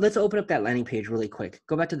 You know what? Let's open up that landing page really quick.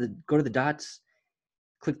 Go to the dots,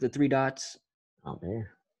 click the three dots. Oh,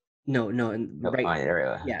 there. No, and Oh, right. there we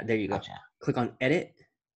go. Yeah, there you go. Gotcha. Click on edit,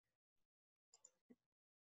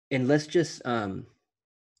 and let's just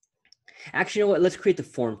actually, you know what? Let's create the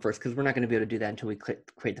form first, because we're not going to be able to do that until we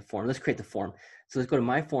create the form. Let's create the form. So let's go to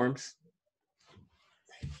my forms,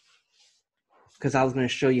 because I was going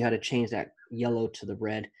to show you how to change that yellow to the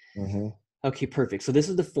red. Mm-hmm. Okay, perfect. So this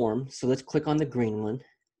is the form. So let's click on the green one.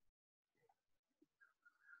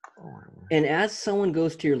 And as someone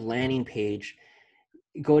goes to your landing page,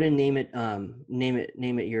 go ahead and name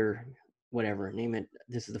it your whatever. Name it.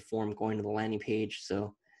 This is the form going to the landing page.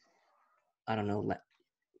 So I don't know,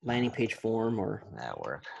 landing page form, or That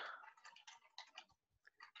work.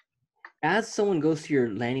 as someone goes to your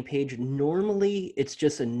landing page, normally it's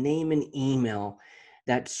just a name and email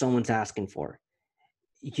that someone's asking for.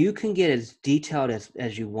 You can get as detailed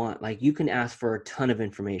as you want. Like, you can ask for a ton of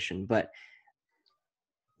information, but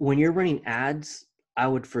when you're running ads, I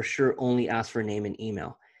would for sure only ask for name and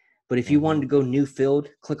email. But if you wanted to go new field,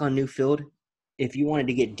 click on new field. If you wanted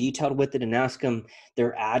to get detailed with it and ask them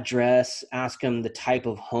their address, ask them the type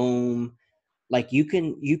of home, like you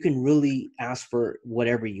can really ask for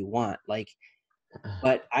whatever you want. Like,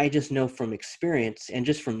 but I just know from experience and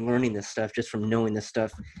just from learning this stuff, just from knowing this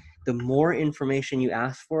stuff, the more information you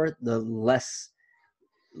ask for, the less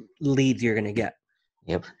leads you're going to get.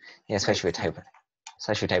 Yep. Yeah, especially if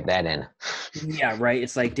you type that in. Yeah, right.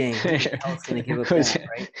 It's like, dang, who the hell is going to give up Who's- that,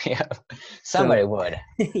 right? yeah. So, Somebody would.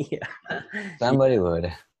 yeah. Somebody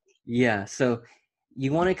would. Yeah. So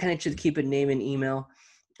you want to kind of just keep it name and email.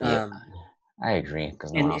 Yep. I agree,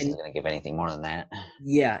 because no one else is And going to give anything more than that.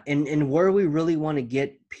 yeah, and where we really want to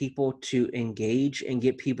get people to engage and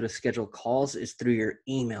get people to schedule calls is through your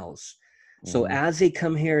emails. So Mm-hmm. as they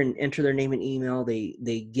come here and enter their name and email,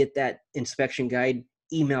 they get that inspection guide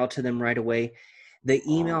email to them right away. The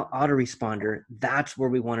email autoresponder, that's where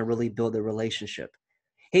we want to really build a relationship.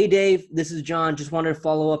 Hey, Dave, this is John. Just wanted to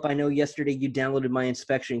follow up. I know yesterday you downloaded my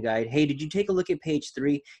inspection guide. Hey, did you take a look at page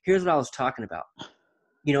 3? Here's what I was talking about.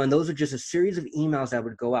 And those are just a series of emails that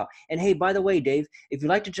would go out. And hey, by the way, Dave, if you'd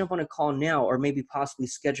like to jump on a call now, or maybe possibly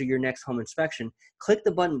schedule your next home inspection, click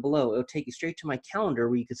the button below. It'll take you straight to my calendar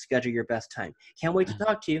where you can schedule your best time. Can't wait to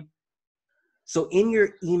talk to you. So in your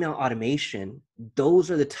email automation,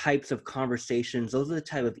 those are the types of conversations, those are the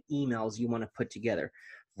type of emails you want to put together.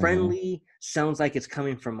 Friendly, sounds like it's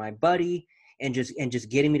coming from my buddy, and just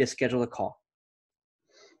getting me to schedule a call.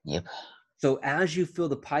 Yep. So as you fill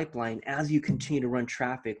the pipeline, as you continue to run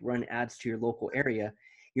traffic, run ads to your local area,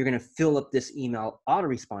 you're going to fill up this email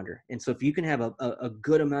autoresponder. And so if you can have a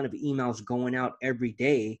good amount of emails going out every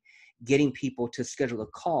day, getting people to schedule a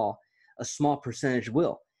call, a small percentage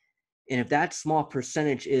will. And if that small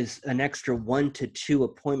percentage is an extra 1 to 2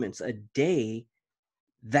 appointments a day,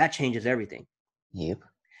 that changes everything. Yep.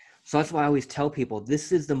 So that's why I always tell people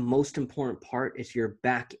this is the most important part, is your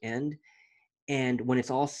back end. And when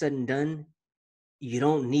it's all said and done, you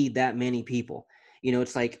don't need that many people. You know,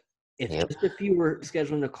 it's like if Yep. just if you were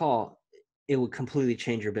scheduling a call, it would completely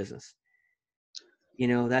change your business. You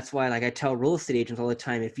know, that's why, like I tell real estate agents all the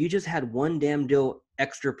time, if you just had one damn deal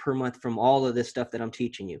extra per month from all of this stuff that I'm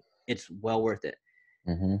teaching you, it's well worth it.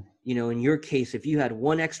 Mm-hmm. You know, in your case, if you had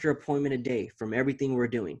one extra appointment a day from everything we're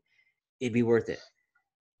doing, it'd be worth it.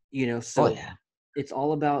 You know, Oh so yeah. it's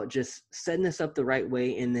all about just setting this up the right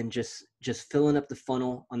way, and then just filling up the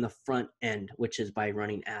funnel on the front end, which is by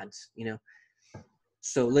running ads, you know.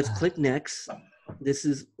 So let's click next. This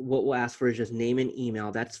is what we'll ask for, is just name and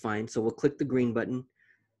email. That's fine. So we'll click the green button,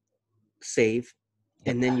 save,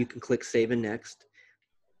 Yep. and then you can click save and next.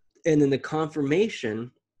 And then the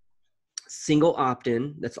confirmation, single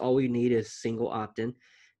opt-in. That's all we need, is single opt-in.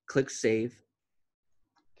 Click save,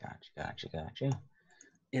 Gotcha.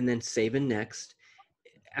 and then save and next.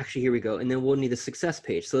 Actually, here we go. And then we'll need the success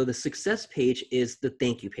page. So the success page is the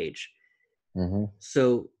thank you page. Mm-hmm.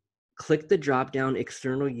 So click the drop down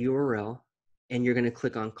external URL, and you're going to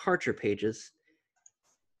click on Kartra pages.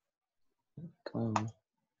 Come on.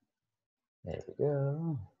 There we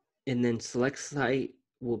go. And then select site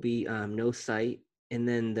will be no site. And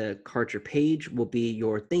then the Kartra page will be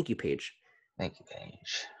your thank you page. Thank you,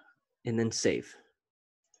 page. And then save.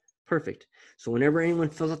 Perfect. So whenever anyone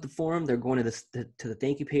fills out the form, they're going to the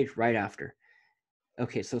thank you page right after.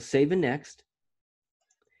 Okay, so save and next.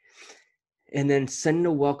 And then send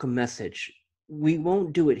a welcome message. We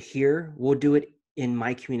won't do it here. We'll do it in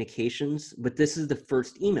My Communications, but this is the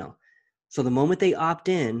first email. So the moment they opt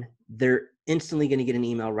in, they're instantly going to get an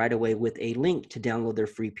email right away with a link to download their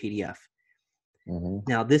free PDF. Mm-hmm.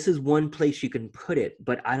 Now, this is one place you can put it,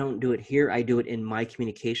 but I don't do it here. I do it in My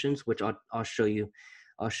Communications, which I'll show you.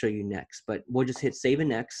 I'll show you next. But we'll just hit save and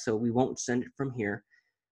next, so we won't send it from here.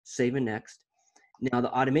 Save and next. Now the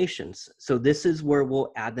automations. So this is where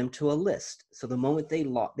we'll add them to a list. So the moment they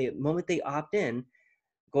opt in,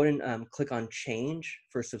 go ahead and click on change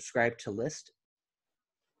for subscribe to list.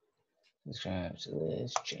 Subscribe to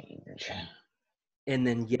this change. And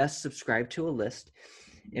then yes, subscribe to a list.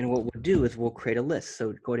 And what we'll do is we'll create a list.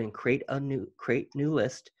 So go ahead and create new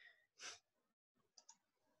list.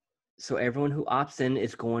 So everyone who opts in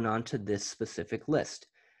is going on to this specific list.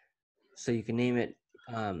 So you can name it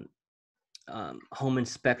home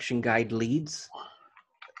inspection guide leads.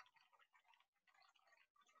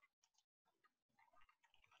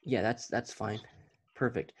 Yeah, that's fine.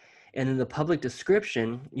 Perfect. And in the public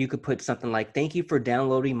description, you could put something like, thank you for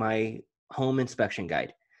downloading my home inspection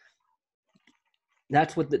guide.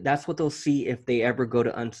 That's what they'll see if they ever go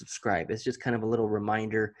to unsubscribe. It's just kind of a little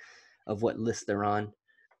reminder of what list they're on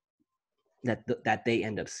that they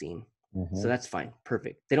end up seeing. Mm-hmm. So that's fine.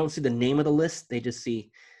 Perfect. They don't see the name of the list. They just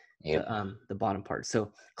see Yep. the bottom part.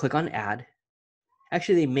 So click on add.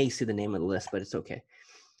 Actually, they may see the name of the list, but it's okay.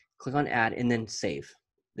 Click on add and then save,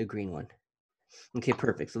 the green one. Okay,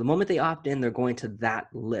 perfect. So the moment they opt in, they're going to that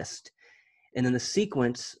list. And then the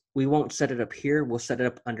sequence, we won't set it up here. We'll set it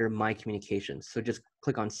up under My Communications. So just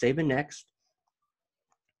click on Save and Next.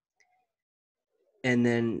 And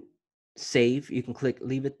then Save. You can click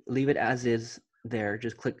leave it as is there.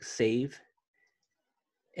 Just click Save.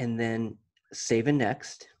 And then Save and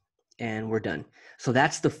Next. And we're done. So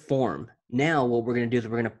that's the form. Now what we're going to do is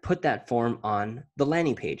we're going to put that form on the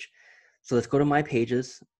landing page. So let's go to My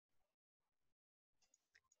Pages.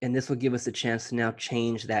 And this will give us a chance to now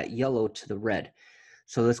change that yellow to the red.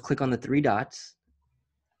 So let's click on the three dots,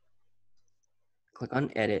 click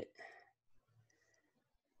on edit,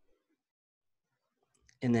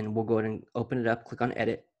 and then we'll go ahead and open it up, click on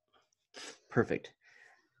edit. Perfect.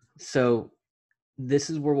 So this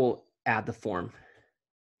is where we'll add the form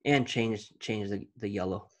and change the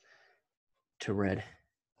yellow to red.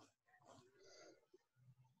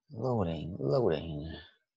 Loading.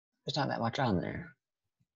 There's not that much on there.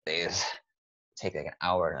 These take like an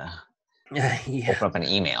hour to Yeah. open up an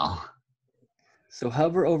email. So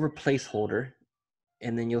hover over placeholder,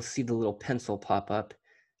 and then you'll see the little pencil pop up.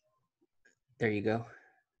 There you go.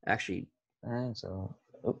 Actually, And so,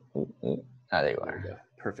 there you are.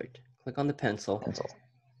 Perfect. Click on the pencil. Pencil.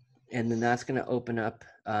 And then that's going to open up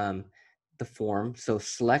the form. So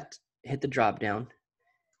hit the drop down,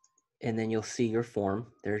 and then you'll see your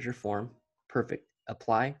form. There's your form. Perfect.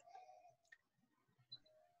 Apply.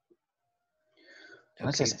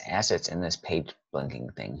 What's Okay. this assets in this page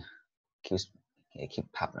blinking thing?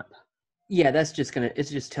 Keep popping up. Yeah, that's just it's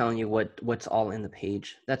just telling you what's all in the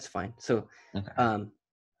page. That's fine. So, Okay.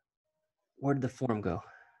 where did the form go?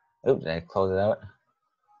 Oops, did I close it out?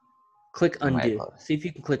 Click I might undo. close it. See if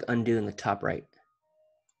you can click undo in the top right.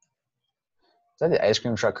 Is that the ice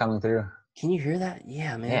cream truck coming through? Can you hear that?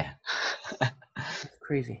 Yeah, man. Yeah. That's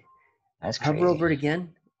crazy. That's Hover over it crazy.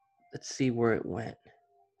 again. Let's see where it went.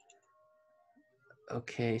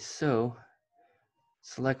 Okay, so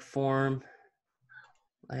select form,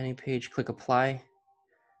 landing page, click apply.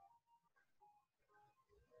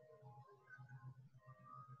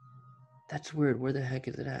 That's weird. Where the heck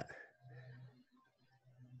is it at?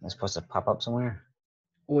 It's supposed to pop up somewhere.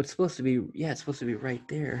 Oh, it's supposed to be, yeah, it's supposed to be right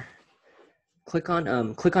there. Click on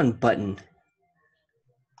button.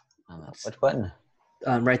 Which button?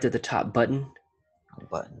 Right there, the top button. Oh,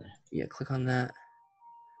 button. Yeah, click on that.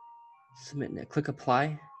 Submit net. Click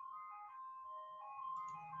apply.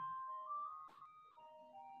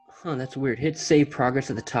 Huh, that's weird. Hit save progress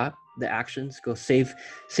at the top. The actions go save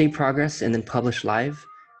progress and then publish live.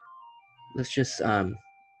 Let's just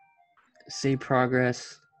save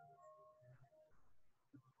progress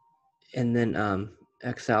and then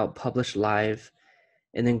X out, publish live,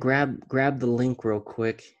 and then grab the link real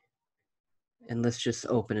quick, and let's just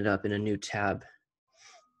open it up in a new tab.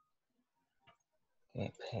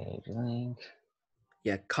 Okay, page link.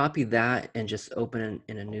 Yeah, copy that and just open it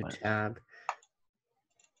in a new tab.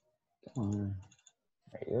 Come on.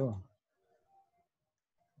 There you go.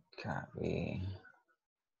 Copy.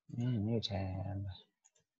 And new tab.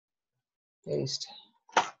 Paste.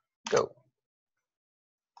 Go.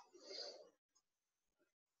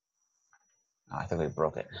 Oh, I think we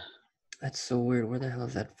broke it. That's so weird. Where the hell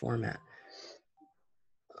is that format?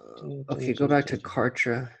 Okay, go back to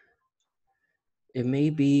Kartra. It may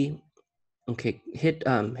be okay. Hit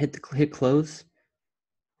close.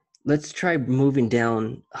 Let's try moving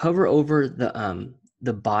down. Hover over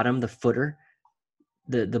the bottom, the footer,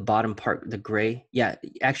 the bottom part, the gray. Yeah,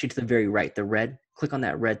 actually to the very right, the red. Click on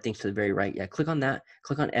that red thing to the very right. Yeah, click on that.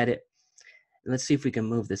 Click on edit. Let's see if we can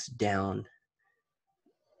move this down.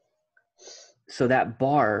 So that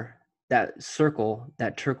bar, that circle,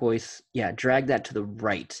 that turquoise, yeah, drag that to the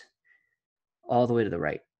right, all the way to the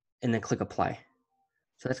right, and then click apply.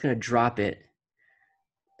 So that's gonna drop it.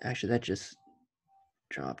 Actually, that just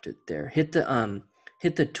dropped it there. Hit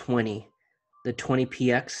the 20, the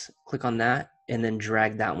 20px. Click on that, and then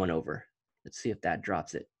drag that one over. Let's see if that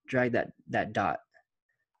drops it. Drag that dot.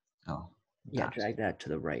 Oh. Yeah, drag that to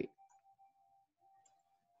the right.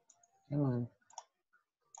 Come on.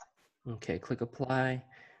 Okay, click apply.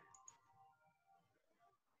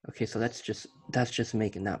 Okay, so that's just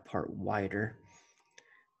making that part wider.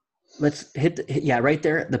 Let's hit yeah, right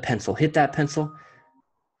there, the pencil. Hit that pencil.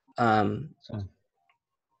 Hover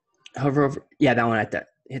over, yeah, that one right there.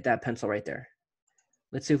 Hit that pencil right there.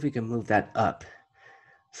 Let's see if we can move that up.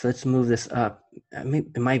 So let's move this up.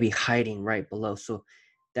 It might be hiding right below. So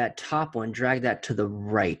that top one, drag that to the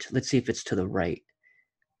right. Let's see if it's to the right.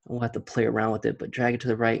 We'll have to play around with it, but drag it to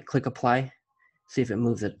the right. Click apply. See if it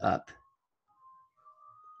moves it up.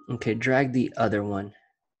 Okay, drag the other one.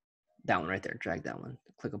 That one right there. Drag that one.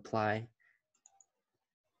 Click apply.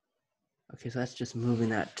 Okay, so that's just moving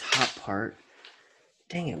that top part.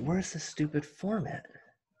 Dang it, where's the stupid format?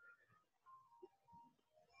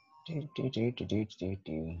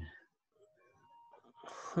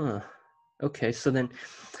 Huh. Okay, so then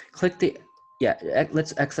click the, yeah,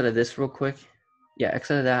 let's exit out of this real quick. Yeah,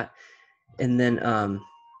 exit out of that. And then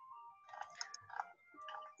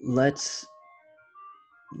let's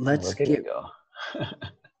Where did it go?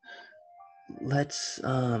 let's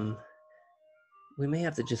we may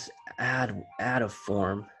have to just add a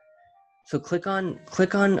form. So click on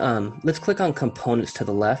let's click on components to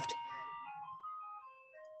the left.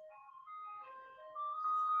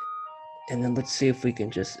 And then let's see if we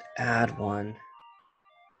can just add one.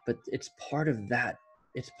 But it's part of that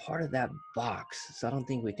box. So I don't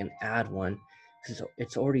think we can add one because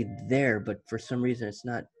it's already there, but for some reason it's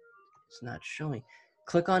not showing.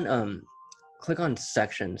 Click on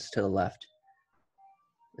sections to the left.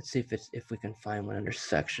 Let's see if we can find one under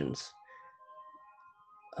sections.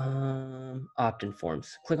 Opt-in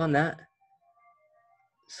forms. Click on that.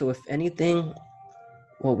 So if anything,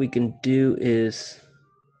 what we can do is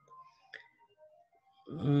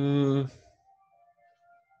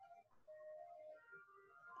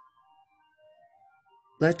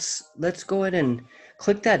let's go ahead and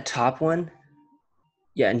click that top one.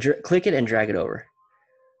 Yeah, and click it and drag it over.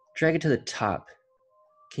 Drag it to the top.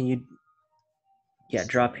 Can you? Yeah,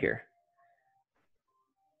 drop here.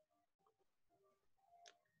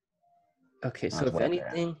 Okay, so That's if way up there.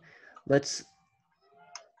 anything, let's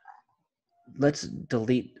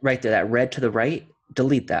delete right there, that red to the right,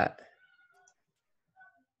 delete that.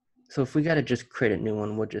 So if we got to just create a new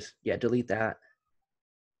one, we'll just, yeah, delete that.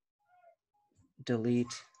 Delete.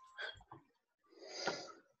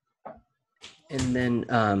 And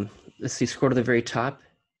then let's see, scroll to the very top.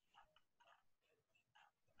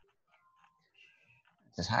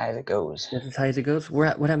 It's as high as it goes. That's as high as it goes.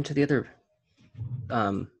 What happened to the other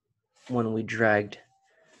one we dragged?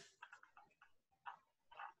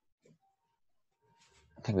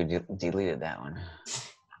 I think we deleted that one.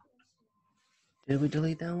 Did we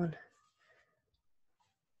delete that one?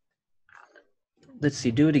 Let's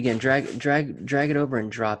see, do it again. Drag it over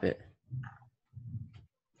and drop it.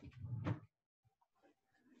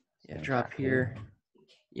 Yeah, drop here.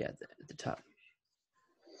 Yeah, at the top.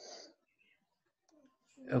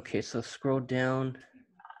 Okay, so scroll down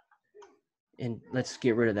and let's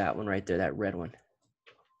get rid of that one right there, that red one.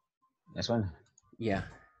 This one? Yeah.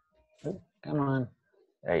 Oh, come on.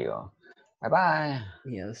 There you go. Bye-bye.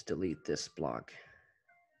 Yeah, let's delete this block.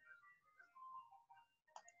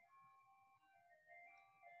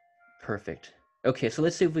 Perfect. Okay, so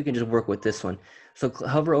let's see if we can just work with this one. So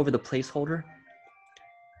hover over the placeholder.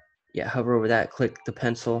 Yeah, hover over that, click the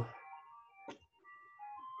pencil.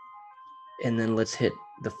 And then let's hit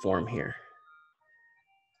the form here.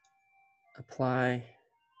 Apply.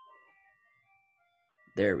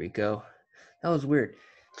 There we go. That was weird.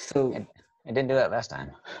 So I didn't do that last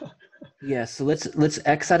time. yeah, so let's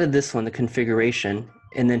X out of this one, the configuration,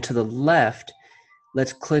 and then to the left,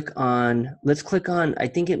 let's click on I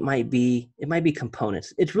think it might be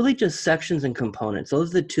components. It's really just sections and components. Those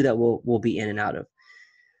are the two that we'll be in and out of.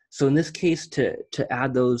 So in this case, to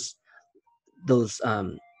add those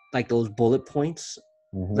like those bullet points,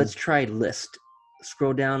 let's try list.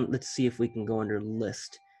 Scroll down, let's see if we can go under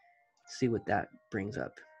list. See what that brings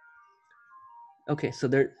up. Okay, so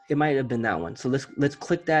there it might have been that one. So let's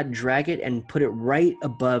click that, drag it, and put it right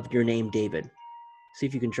above your name, David. See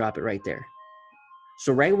if you can drop it right there.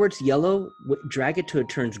 So right where it's yellow, drag it till it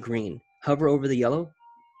turns green. Hover over the yellow,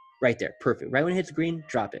 right there, perfect. Right when it hits green,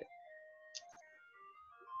 drop it.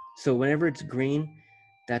 So whenever it's green,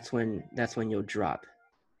 that's when you'll drop.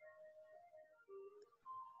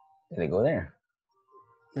 Did it go there?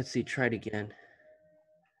 Let's see, try it again.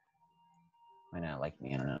 Might not like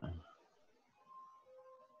me, I don't know.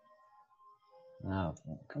 Oh,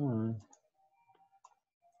 come on.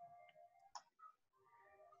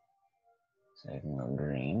 So I can go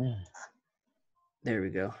green. There we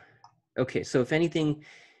go. Okay, so if anything,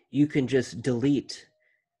 you can just delete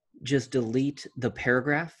the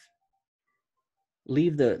paragraph.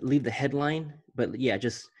 Leave the headline, but yeah,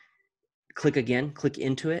 just click again, click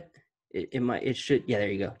into it. It should, yeah,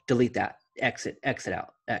 there you go. Delete that. Exit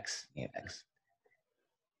out. X. Yep. X.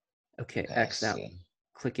 Okay, Okay, I X out. see.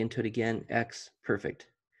 Click into it again. X. Perfect.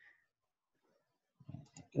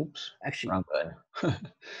 Oops. Actually, Wrong button.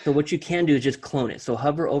 so what you can do is just clone it. So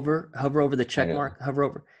hover over the check mark. Hover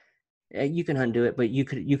over. You can undo it, but you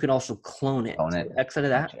could also clone it. Clone So it. X out of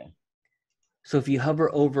that. Okay. So if you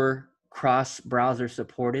hover over cross browser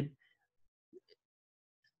supported,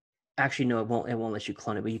 actually no, it won't let you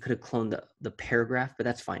clone it, but you could have cloned the paragraph, but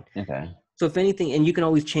that's fine. Okay. So if anything, and you can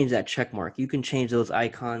always change that check mark. You can change those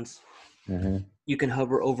icons. You can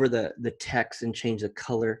hover over the text and change the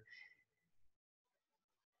color.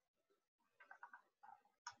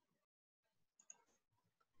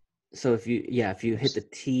 So if you hit the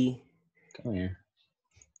T, Come here.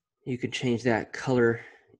 you could change that color,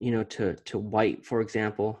 to white, for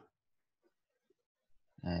example.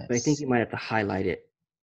 But I think you might have to highlight it.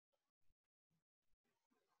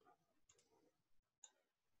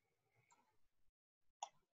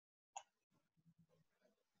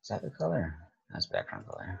 Is that the color? That's background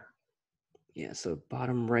color. Yeah, so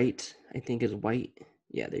bottom right, I think, is white.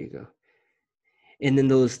 Yeah, there you go. And then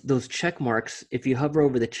those check marks, if you hover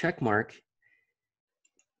over the check mark,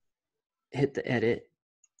 hit the edit,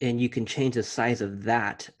 and you can change the size of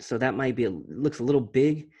that. So that might be looks a little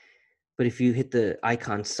big, but if you hit the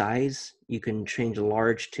icon size, you can change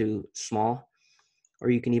large to small, or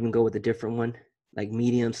you can even go with a different one, like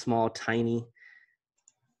medium, small, tiny.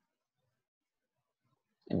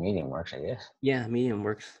 And medium works, I guess. Yeah, medium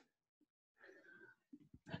works.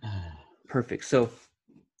 Perfect. So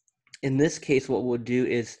in this case, what we'll do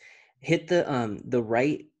is hit the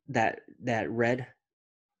right, that red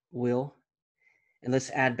wheel, and let's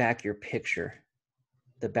add back your picture,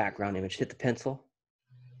 the background image. Hit the pencil.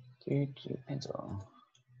 Pencil.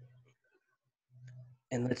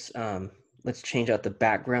 And let's change out the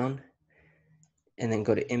background, and then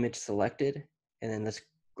go to image selected, and then let's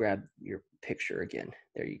grab your picture again.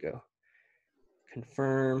 There you go.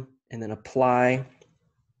 Confirm, and then apply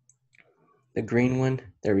the green one.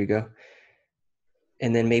 There we go.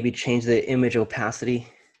 And then maybe change the image opacity.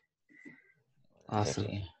 Awesome.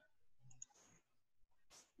 50.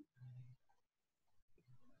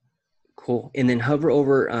 Cool. And then hover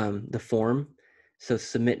over the form. So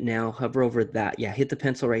submit now, hover over that. Yeah, hit the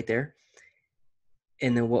pencil right there.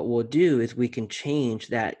 And then what we'll do is we can change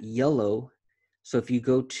that yellow. So if you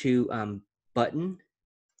go to button,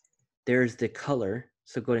 there's the color.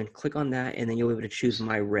 So go ahead and click on that, and then you'll be able to choose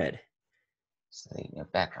my red. So the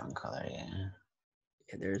background color, yeah.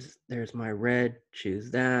 Yeah, there's my red.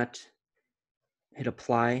 Choose that. Hit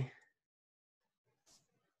apply.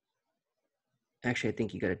 Actually, I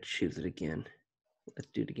think you got to choose it again. Let's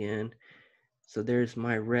do it again. So there's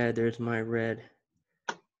my red. There's my red.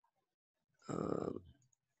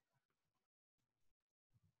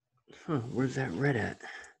 Where's that red at?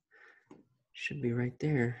 Should be right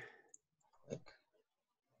there. Click.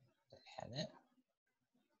 Have it.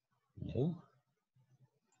 No.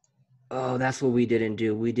 Oh, that's what we didn't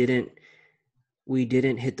do. We didn't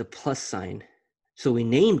hit the plus sign. So we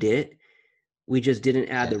named it. We just didn't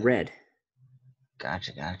add the red.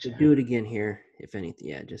 Gotcha. We'll do it again here, if anything.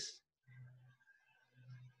 Yeah, just.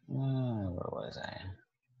 Where was I?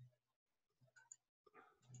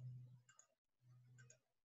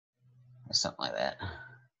 Something like that.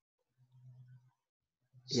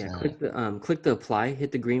 Yeah, So, click the apply.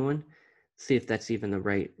 Hit the green one. See if that's even the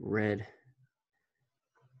right red.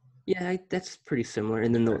 Yeah, that's pretty similar.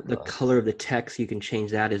 And then the color of the text, you can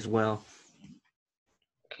change that as well.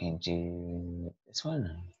 Can you do this one?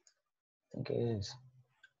 I think it is.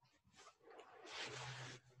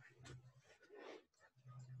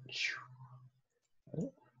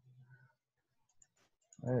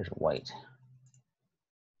 Where's white?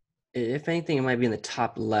 If anything, it might be in the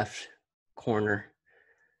top left corner.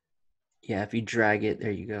 Yeah, if you drag it,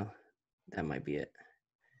 there you go. That might be it.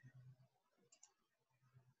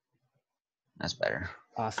 That's better.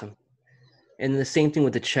 Awesome. And the same thing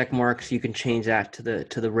with the check marks. You can change that to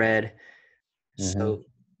the red. Mm-hmm. So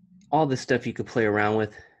all this stuff you could play around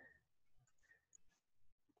with.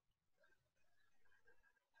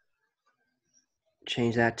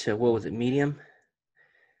 Change that to, what was it, medium?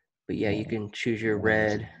 But yeah, you can choose your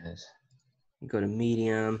red. Go to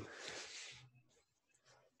medium.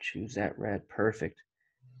 Choose that red. Perfect.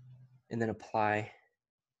 And then apply.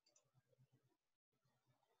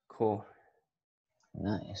 Cool.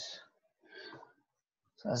 Nice.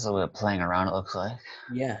 So that's a little bit of playing around, it looks like.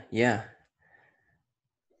 Yeah.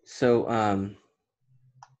 So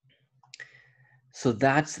so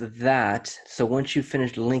that's that. So once you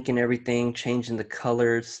finish linking everything, changing the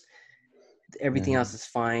colors, everything else is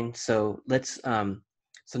fine. So let's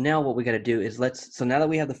so now what we got to do is so now that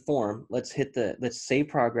we have the form, let's save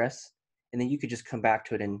progress, and then you could just come back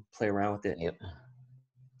to it and play around with it. Yep.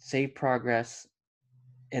 Save progress,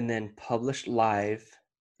 and then publish live,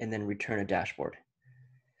 and then return a dashboard.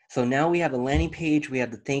 So now we have the landing page, we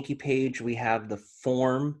have the thank you page, we have the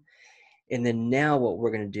form, and then now what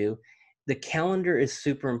we're going to do, the calendar is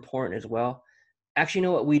super important as well. Actually, you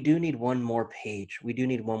know what? We do need one more page.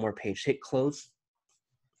 Hit close.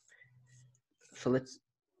 So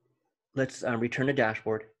let's return a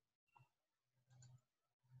dashboard.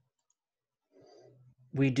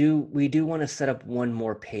 We do want to set up one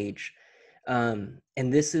more page, and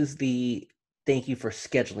this is the thank you for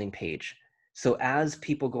scheduling page. So as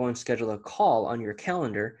people go and schedule a call on your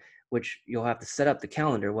calendar, which you'll have to set up the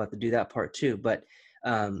calendar, we'll have to do that part too. But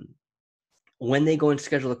when they go and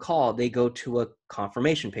schedule a call, they go to a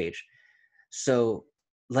confirmation page. So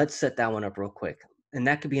let's set that one up real quick, and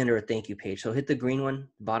that could be under a thank you page. So hit the green one,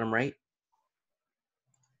 bottom right.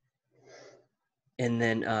 And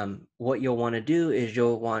then what you'll want to do is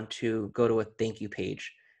you'll want to go to a thank you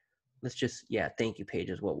page. Let's just, thank you page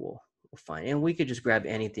is what we'll find. And we could just grab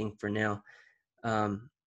anything for now. Go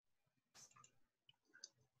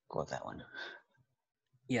with that one.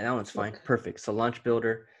 Yeah, that one's fine. Perfect. So launch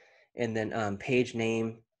builder, and then page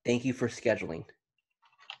name, thank you for scheduling.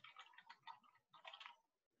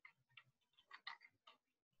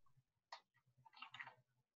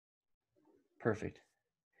 Perfect.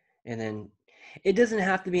 And then it doesn't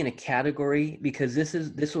have to be in a category, because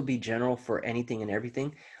this will be general for anything and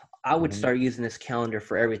everything. I would start using this calendar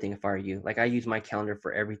for everything if I were you. Like I use my calendar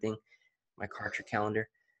for everything, my Kartra calendar.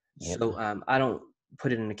 Yep. So I don't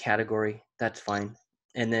put it in a category. That's fine.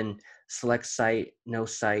 And then select site, no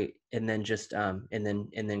site, and then just and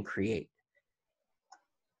then create.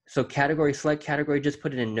 So category, select category, just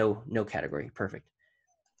put it in no category. Perfect.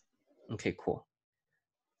 Okay, cool.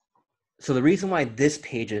 So the reason why this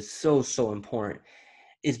page is so important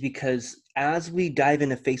is because as we dive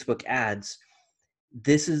into Facebook ads,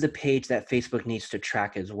 this is the page that Facebook needs to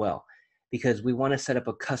track as well, because we want to set up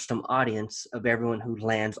a custom audience of everyone who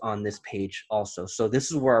lands on this page also. So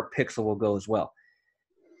this is where our pixel will go as well.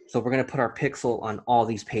 So we're going to put our pixel on all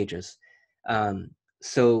these pages. Um,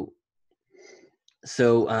 so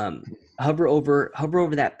so hover over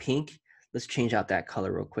that pink. Let's change out that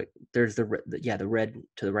color real quick. There's the red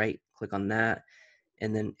to the right. Click on that,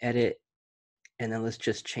 and then edit, and then let's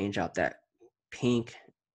just change out that pink.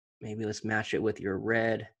 Maybe let's match it with your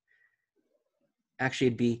red. Actually,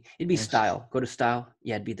 it'd be style. Go to style.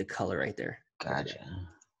 Yeah, it'd be the color right there. Gotcha.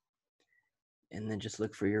 And then just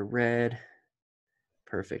look for your red.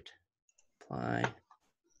 Perfect. Apply.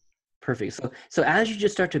 Perfect. So as you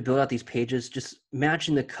just start to build out these pages, just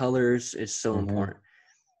matching the colors is so important.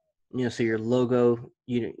 So your logo,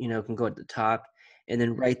 can go at the top, and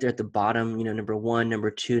then right there at the bottom, number 1, number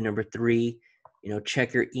 2, number 3,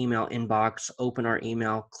 check your email inbox, open our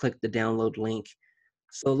email, click the download link.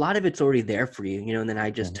 So a lot of it's already there for you, and then I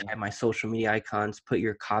just type my social media icons, put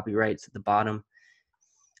your copyrights at the bottom.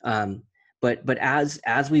 But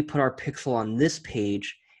as we put our pixel on this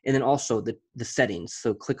page, and then also the settings.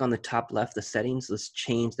 So click on the top left, the settings. Let's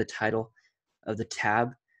change the title of the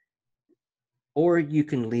tab, or you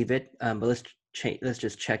can leave it. But let's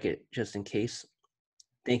just check it just in case.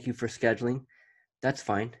 Thank you for scheduling. That's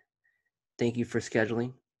fine. Thank you for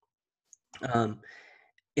scheduling.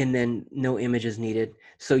 And then no images needed.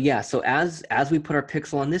 So yeah, so as we put our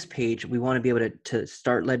pixel on this page, we want to be able to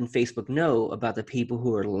start letting Facebook know about the people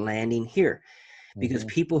who are landing here, because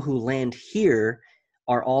people who land here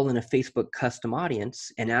are all in a Facebook custom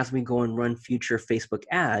audience. And as we go and run future Facebook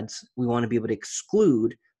ads, we want to be able to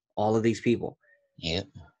exclude all of these people. Yep.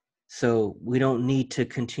 So we don't need to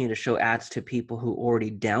continue to show ads to people who already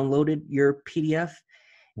downloaded your PDF,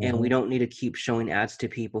 and we don't need to keep showing ads to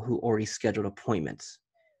people who already scheduled appointments.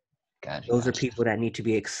 Gotcha. Those are people that need to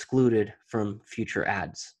be excluded from future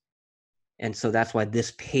ads. And so that's why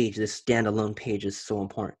this page, this standalone page, is so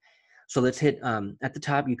important. So let's hit at the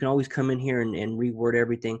top. You can always come in here and reword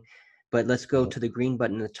everything, but let's go to the green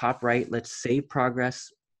button in the top right. Let's save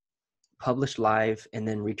progress, publish live, and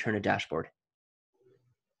then return a dashboard.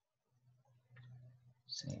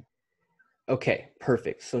 See. Okay,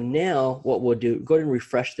 perfect. So now what we'll do, go ahead and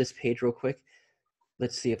refresh this page real quick.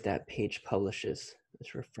 Let's see if that page publishes.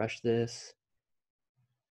 Let's refresh this.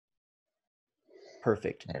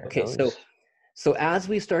 Perfect. There it Okay, goes. so as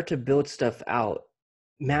we start to build stuff out,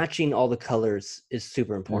 matching all the colors is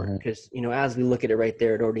super important, because as we look at it right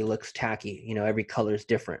there, it already looks tacky. Every color is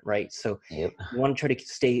different, right? So Yep. you want to try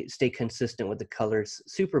to stay consistent with the colors.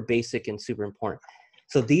 Super basic and super important.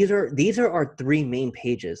 So these are our 3 main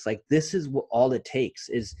pages. Like, this is what all it takes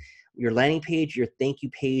is your landing page, your thank you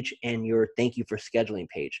page, and your thank you for scheduling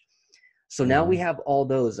page. So now we have all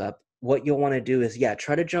those up. What you'll want to do is,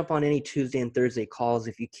 try to jump on any Tuesday and Thursday calls.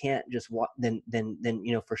 If you can't, just then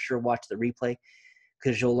for sure watch the replay,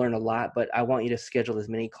 because you'll learn a lot. But I want you to schedule as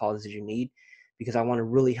many calls as you need, because I want to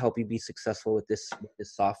really help you be successful with this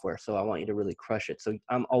software. So I want you to really crush it. So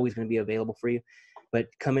I'm always going to be available for you, but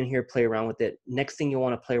come in here, play around with it. Next thing you'll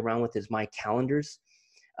want to play around with is my calendars.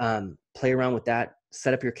 Play around with that.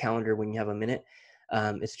 Set up your calendar when you have a minute.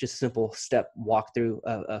 It's just simple step walkthrough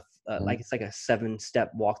like it's like a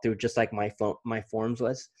 7-step walkthrough, just like my forms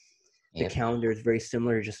was. The calendar is very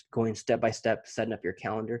similar, just going step by step, setting up your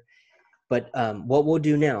calendar. But what we'll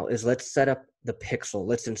do now is let's set up the pixel.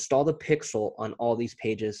 Let's install the pixel on all these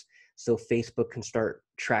pages so Facebook can start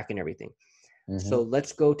tracking everything. So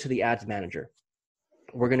let's go to the ads manager.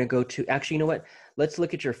 We're going to go to, actually, you know what? Let's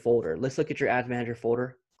look at your folder. Let's look at your ads manager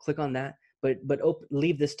folder. Click on that. But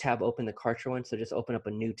leave this tab open, the Kartra one. So just open up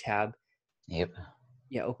a new tab. Yep.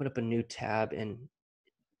 Yeah, open up a new tab, Which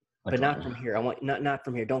but not one? from here. I want not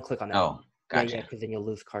from here. Don't click on that. Oh, gotcha. Yeah, because then you'll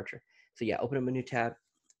lose Kartra. So yeah, open up a new tab,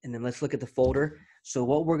 and then let's look at the folder. So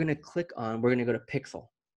what we're gonna click on, we're gonna go to Pixel.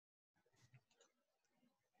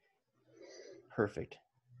 Perfect.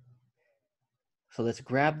 So let's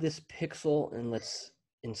grab this Pixel and let's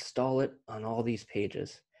install it on all these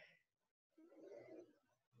pages.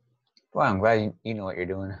 Well, I'm glad you know what you're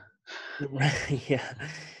doing.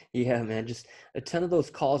 Yeah, man. Just a ton of those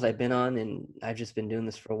calls I've been on, and I've just been doing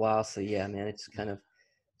this for a while. So yeah, man, it's kind of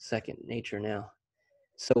second nature now.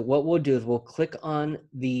 So what we'll do is we'll click on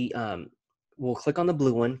the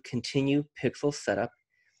blue one, continue pixel setup,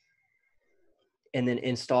 and then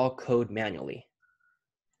install code manually.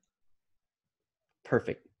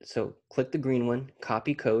 Perfect. So click the green one,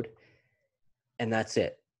 copy code, and that's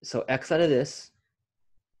it. So X out of this,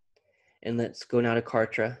 And let's go now to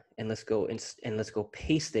Kartra, and let's go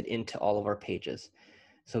paste it into all of our pages.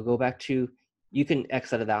 So go back to, you can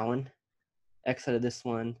X out of that one, X out of this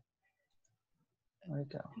one, There we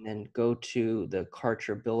go. and then go to the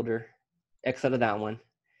Kartra builder, X out of that one,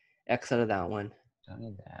 X out of that one. Don't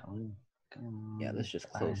need that one. Come on. Yeah, let's just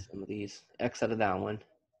Fine. close some of these. X out of that one.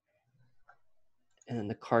 And then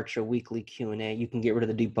the Kartra weekly Q&A. You can get rid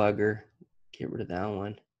of the debugger. Get rid of that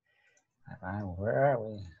one. Where are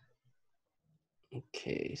we?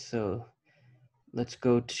 Okay, so let's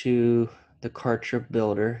go to the Kartra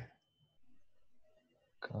builder.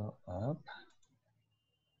 Go up.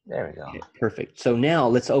 There we go. Okay, perfect. So now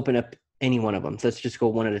let's open up any one of them. So let's just go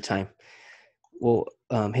one at a time. We'll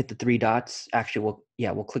hit the three dots. Actually,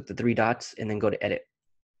 we'll click the three dots and then go to edit.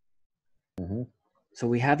 Mm-hmm. So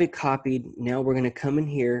we have it copied. Now we're going to come in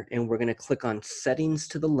here and we're going to click on settings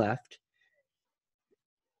to the left.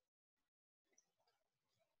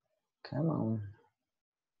 Come on.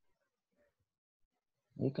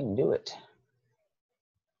 You can do it.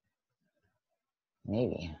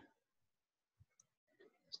 Maybe.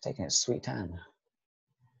 It's taking its sweet time.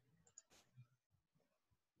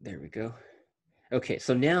 There we go. Okay,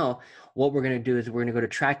 so now what we're going to do is we're going to go to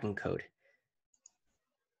tracking code.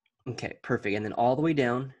 Okay, perfect. And then all the way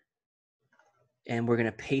down, and we're going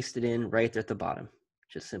to paste it in right there at the bottom.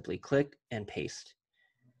 Just simply click and paste.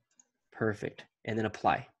 Perfect. And then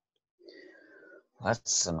apply.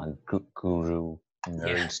 That's some guru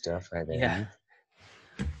nerd Yeah. stuff right there. Yeah.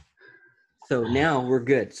 Huh? So now we're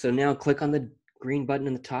good. So now click on the green button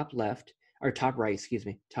in the top left, or top right, excuse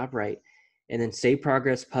me, top right, and then save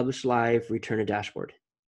progress, publish live, return a dashboard.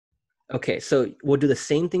 Okay, so we'll do the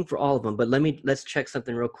same thing for all of them, but let's check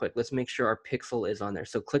something real quick. Let's make sure our pixel is on there.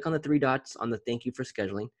 So click on the three dots on the thank you for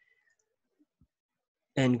scheduling,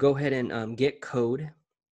 and go ahead and get code,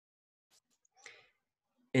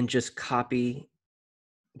 and just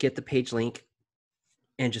get the page link,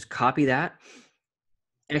 and just copy that.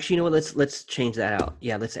 Actually, you know what? Let's change that out.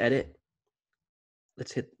 Yeah, let's edit.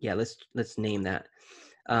 Let's name that.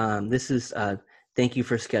 This is thank you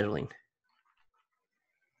for scheduling.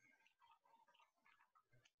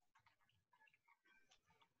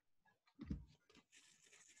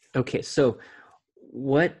 Okay, so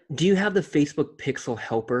what do you have the Facebook Pixel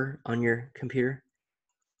helper on your computer?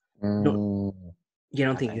 No, yeah, I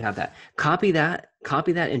don't think you have that. Copy that,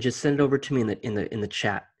 and just send it over to me in the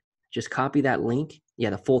chat. Just copy that link, yeah,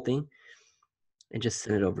 the full thing, and just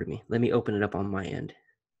send it over to me. Let me open it up on my end.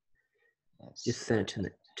 Just send it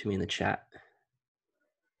to me in the chat.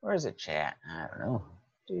 Where's the chat? I don't know.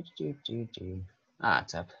 Ah,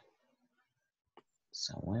 it's up.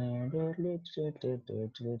 Somewhere.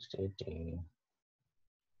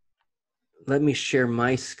 Let me share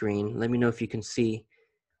my screen. Let me know if you can see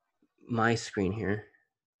my screen here.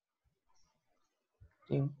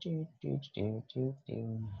 I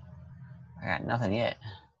got nothing yet.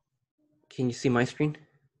 Can you see my screen?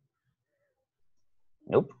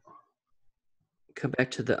 Nope. Come back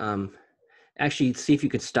to the actually see if you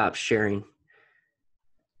could stop sharing.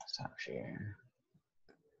 Stop sharing.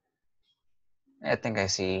 I think I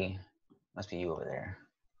see. Must be you over there.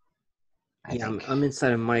 I'm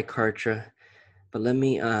inside of my Kartra, but let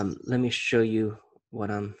me show you what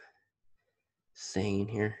I'm saying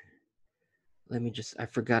here. Let me just, I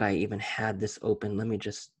forgot I even had this open.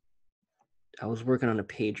 I was working on a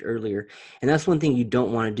page earlier, and that's one thing you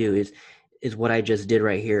don't want to do is what I just did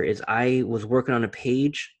right here is I was working on a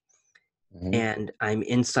page and I'm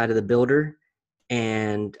inside of the builder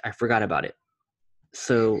and I forgot about it.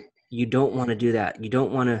 So you don't want to do that.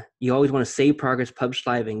 You always want to save progress, publish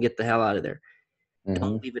live, and get the hell out of there.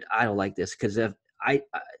 Don't leave it idle like this, because if I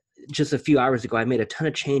just a few hours ago I made a ton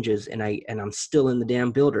of changes and I'm still in the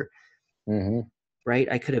damn builder. Right?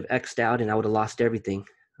 I could have X'd out and I would have lost everything.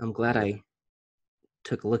 I'm glad I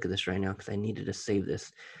took a look at this right now because I needed to save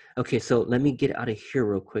this. Okay, so let me get out of here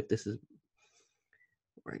real quick. This is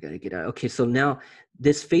where I got to get out. Okay, so now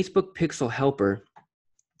this Facebook Pixel Helper,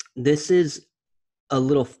 this is a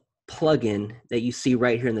little plugin that you see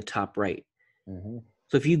right here in the top right.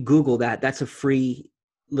 So if you Google that, that's a free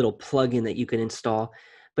little plugin that you can install.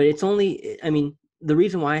 But it's only, I mean, the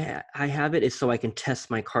reason why I have it is so I can test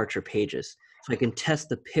my Kartra pages. So I can test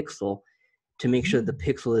the pixel to make sure the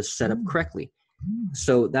pixel is set up correctly.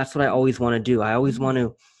 So that's what I always want to do. I always want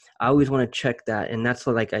to check that. And that's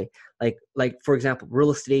what like for example, real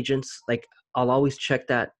estate agents, like I'll always check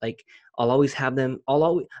that. Like I'll always have them,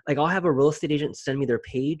 I'll have a real estate agent send me their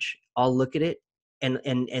page. I'll look at it and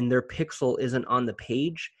their pixel isn't on the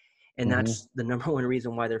page. And that's the number one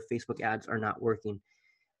reason why their Facebook ads are not working.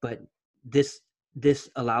 But this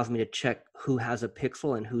allows me to check who has a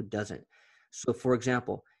pixel and who doesn't. So for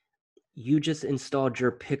example, you just installed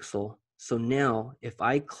your pixel. So now if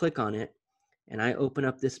I click on it and I open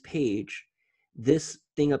up this page, this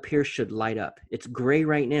thing up here should light up. It's gray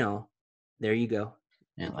right now. There you go.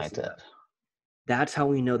 And it lights up. That's how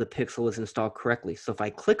we know the pixel is installed correctly. So if I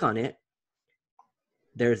click on it,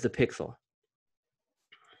 there's the pixel.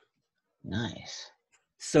 Nice.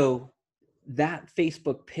 So that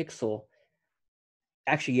Facebook pixel,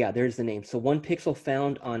 actually, yeah, there's the name. So one pixel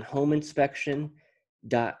found on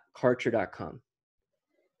homeinspection.kartra.com.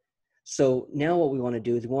 So now what we want to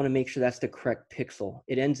do is we want to make sure that's the correct pixel.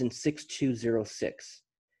 It ends in 6206.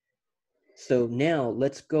 So now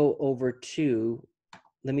let's go over to,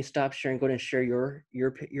 let me stop sharing, go ahead and share your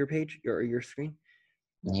page, your screen.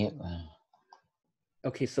 Yep.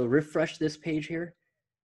 Okay, so refresh this page here.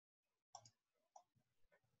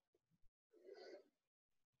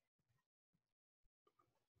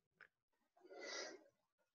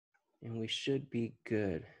 And we should be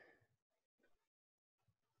good.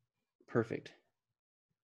 Perfect.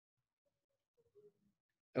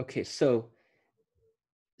 Okay, so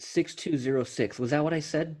 6206, was that what I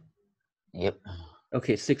said? Yep.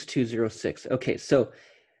 Okay, 6206. Okay, so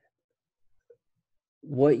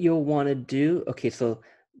what you'll want to do, okay, so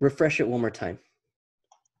refresh it one more time.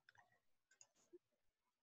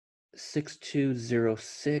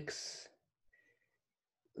 6206.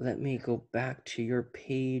 Let me go back to your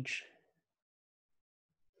page.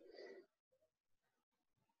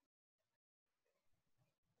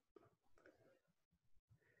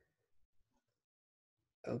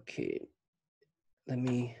 Okay, let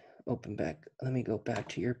me go back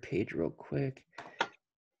to your page real quick.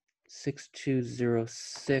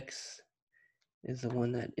 6206 is the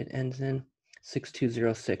one that it ends in.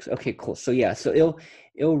 6206. Okay, cool. So yeah, so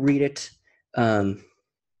it'll read it.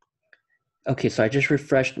 Okay, so I just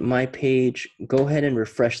refreshed my page. Go ahead and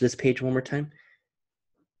refresh this page one more time.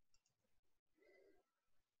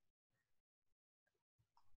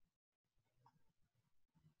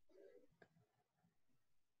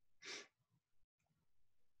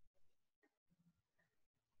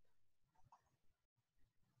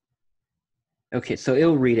 Okay, so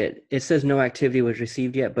it'll read it. It says no activity was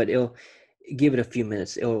received yet, but it'll give it a few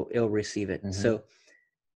minutes. It'll receive it. Mm-hmm. So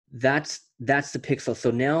that's the pixel.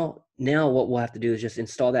 So now what we'll have to do is just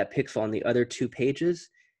install that pixel on the other two pages,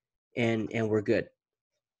 and we're good.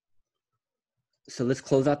 So let's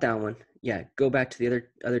close out that one. Yeah, go back to the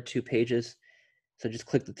other two pages. So just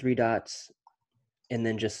click the three dots, and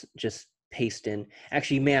then just paste in.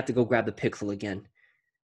 Actually, you may have to go grab the pixel again.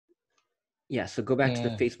 Yeah, so go back to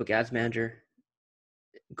the Facebook Ads Manager.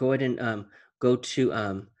 Go ahead and go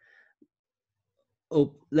to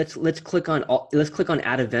let's click on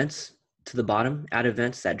add events to the bottom. Add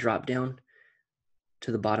events, that drop down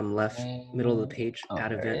to the bottom left middle of the page.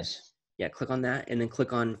 Add events. Yeah, click on that and then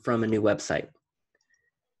click on from a new website.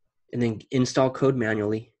 And then install code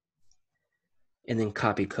manually and then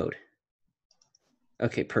copy code.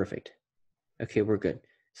 Okay, perfect. Okay, we're good.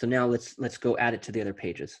 So now let's go add it to the other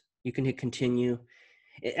pages. You can hit continue.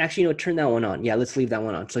 Actually, turn that one on. Yeah, let's leave that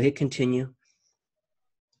one on. So hit continue.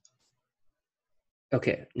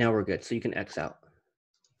 Okay, now we're good. So you can X out.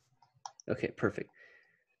 Okay, perfect.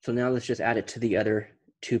 So now let's just add it to the other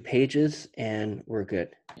two pages and we're good.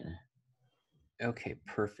 Okay,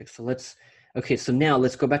 perfect. So so now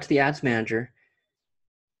let's go back to the Ads Manager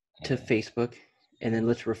to Facebook, and then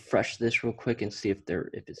let's refresh this real quick and see if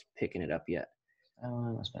it's picking it up yet.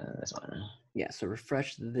 Let's spin this one. Yeah, so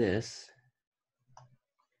refresh this.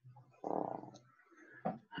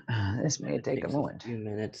 This may take a moment. A few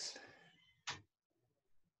minutes.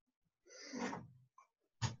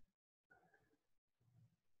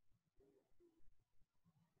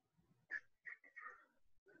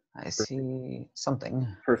 I see something.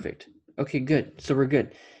 Perfect. Okay, good. So we're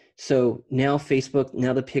good. So now Facebook,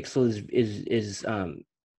 now the pixel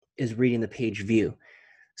is reading the page view.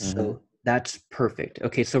 So that's perfect.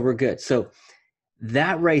 Okay, so we're good. So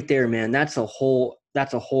that right there, man, that's a whole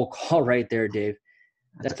call right there, Dave.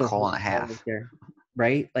 That's a call and a half. Right there,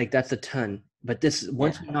 right? Like that's a ton. But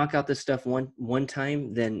once we knock out this stuff one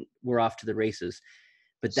time, then we're off to the races.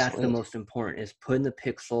 But that's the most important, is putting the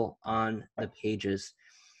pixel on the pages.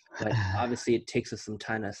 But obviously it takes us some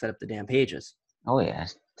time to set up the damn pages. Oh yeah,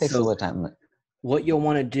 it takes a little time. What you'll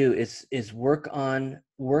want to do is work on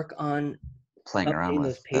playing around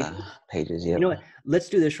with the pages. Yep. You know what? Let's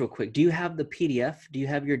do this real quick. Do you have the PDF? Do you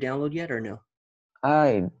have your download yet or no?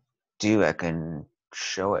 I do. I can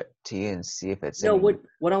show it to you and see if it's. No,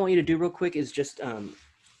 what I want you to do real quick is just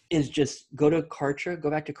go to Kartra, go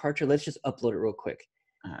back to Kartra. Let's just upload it real quick.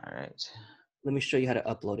 All right. Let me show you how to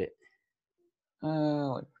upload it.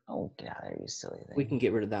 Oh, Oh, get out of there, you silly We can thing.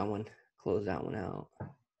 get rid of that one. Close that one out.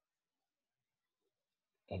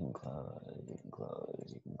 You can close, you can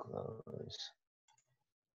close, you can close.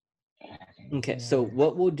 Okay, so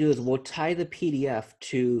what we'll do is we'll tie the PDF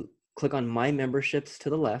to click on My Memberships to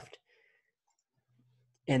the left,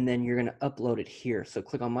 and then you're going to upload it here. So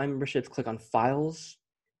click on My Memberships, click on Files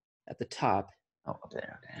at the top, Oh, up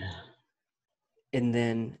there, okay. and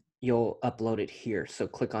then you'll upload it here. So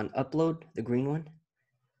click on Upload, the green one.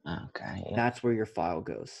 Okay, yep. That's where your file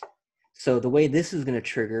goes. So the way this is going to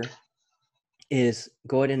trigger is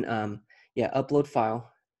go ahead and upload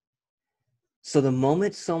file. So the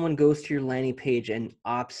moment someone goes to your landing page and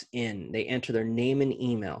opts in, they enter their name and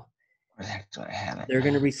email, Where the heck do I have it? they're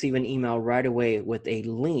going to receive an email right away with a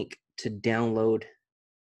link to download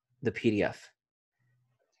the PDF.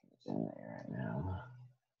 It's in there right now.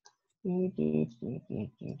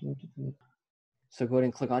 So go ahead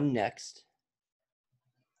and click on Next,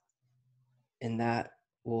 and that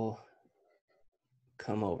will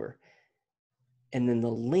come over. And then the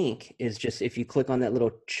link is just, if you click on that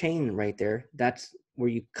little chain right there, that's where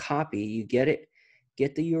you copy, you get it,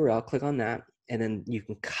 get the URL, click on that, and then you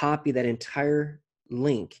can copy that entire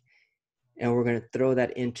link, and we're going to throw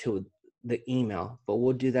that into the email. But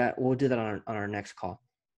we'll do that on our next call.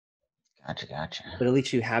 Gotcha. But at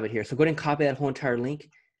least you have it here. So go ahead and copy that whole entire link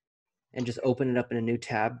and just open it up in a new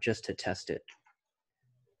tab just to test it.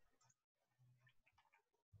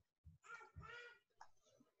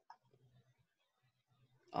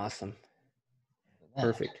 Awesome.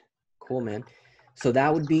 Perfect. Cool, man. So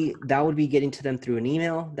that would be getting to them through an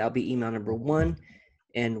email. That would be email number 1,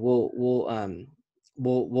 and we'll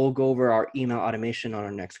go over our email automation on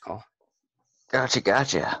our next call. Gotcha.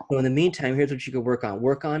 So in the meantime, here's what you could work on.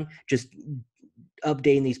 Work on just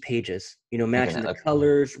updating these pages. You know, matching the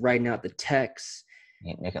colors, writing out the text.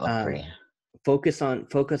 Make it look pretty. Focus on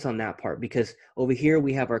that part, because over here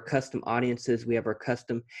we have our custom audiences. We have our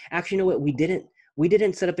custom. Actually, you know what? We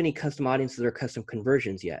didn't set up any custom audiences or custom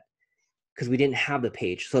conversions yet, because we didn't have the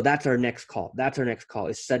page. So that's our next call.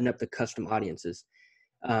 Is setting up the custom audiences.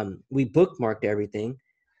 We bookmarked everything,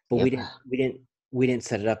 but we didn't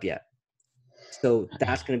set it up yet. So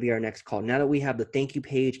that's going to be our next call. Now that we have the thank you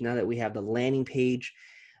page, now that we have the landing page,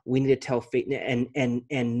 we need to tell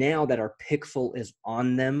and now that our pixel is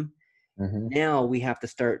on them, now we have to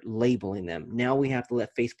start labeling them. Now we have to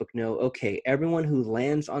let Facebook know, okay, everyone who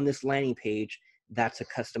lands on this landing page, that's a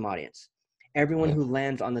custom audience. Everyone who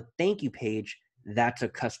lands on the thank you page, that's a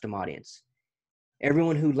custom audience.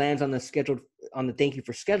 Everyone who lands on the thank you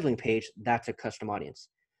for scheduling page, that's a custom audience.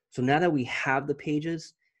 So now that we have the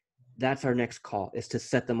pages, that's our next call, is to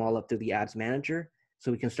set them all up through the ads manager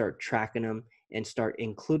so we can start tracking them and start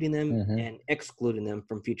including them and excluding them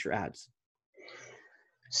from future ads.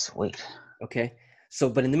 Sweet. Okay. So,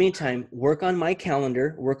 but in the meantime, work on my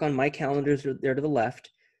calendar, calendars there to the left,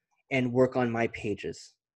 and work on my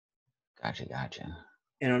pages. Gotcha.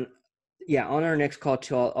 And on our next call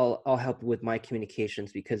too, I'll help with my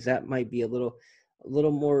communications, because that might be a little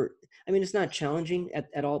more. I mean, it's not challenging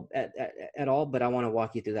at all, but I want to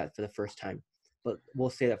walk you through that for the first time. But we'll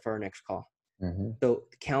say that for our next call. So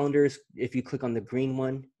calendars, if you click on the green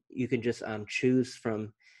one, you can just choose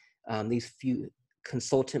from these few: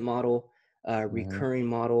 consultant model, recurring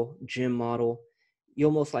model, gym model.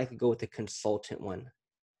 You'll most likely go with the consultant one.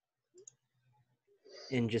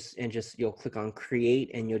 And just you'll click on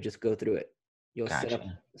create, and you'll just go through it. You'll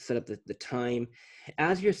set up the time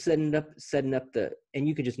as you're setting up and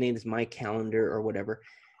you can just name this my calendar or whatever,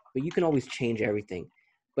 but you can always change everything.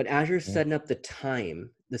 But as you're setting up the time,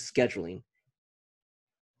 the scheduling,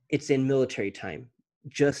 it's in military time,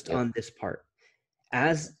 just on this part.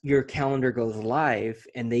 As your calendar goes live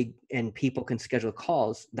and people can schedule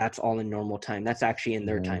calls, that's all in normal time. That's actually in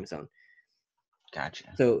their time zone. Gotcha.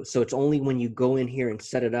 So it's only when you go in here and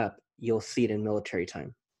set it up, you'll see it in military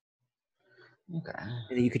time. Okay.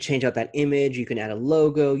 And then you could change out that image. You can add a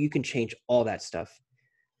logo. You can change all that stuff.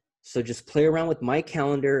 So just play around with my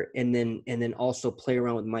calendar, and then also play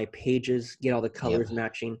around with my pages, get all the colors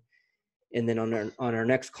matching. And then on our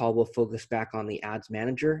next call, we'll focus back on the ads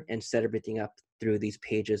manager and set everything up through these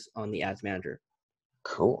pages on the ads manager.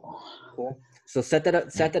 Cool. So set that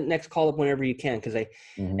up. Set that next call up whenever you can, because I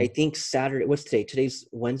think Saturday. What's today? Today's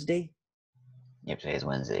Wednesday. Yep, today's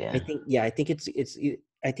Wednesday. Yeah.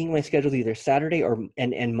 I think my schedule is either Saturday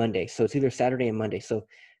and Monday. So it's either Saturday and Monday. So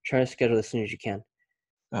try to schedule as soon as you can.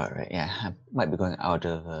 All right. Yeah, I might be going out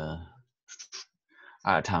of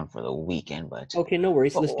town for the weekend, but okay, no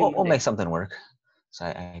worries. Let's do Monday. We'll make something work. So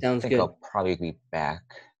I Sounds think good. I'll probably be back.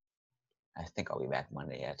 I think I'll be back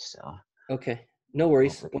Monday yet. So okay, no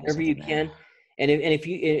worries. Whenever you can, And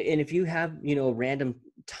if you have, you know, random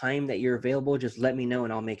time that you're available, just let me know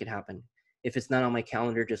and I'll make it happen. If it's not on my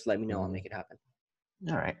calendar, just let me know. I'll Mm, make it happen.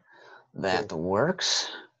 all right. That Cool. works.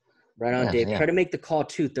 Right on, Yeah, Dave. yeah. Try to make the call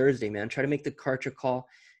too Thursday, man. Try to make the Kartra call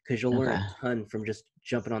because you'll learn Okay. a ton from just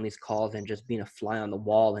jumping on these calls and just being a fly on the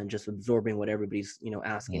wall and just absorbing what everybody's, you know,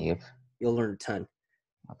 asking. Yep. You'll learn a ton.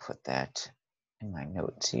 I'll put that in my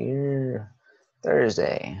notes here.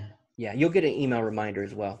 Thursday, Yeah, you'll get an email reminder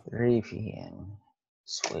as well. 3 p.m.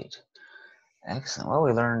 Sweet. Excellent. Well,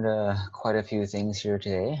 we learned quite a few things here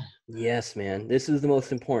today. Yes, man. This is the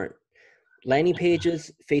most important. Landing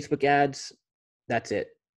pages, Facebook ads, that's it.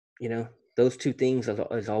 You know, those two things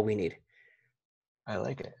is all we need. I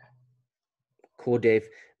like it. Cool, Dave.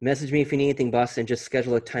 Message me if you need anything, boss, and just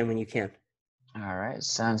schedule a time when you can. All right.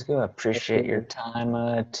 Sounds good. I That's appreciate cool, your man.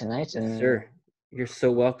 time tonight. Yes, And sir. You're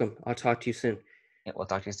so welcome. I'll talk to you soon. yeah, we'll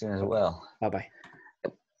talk to you soon as well. Bye bye.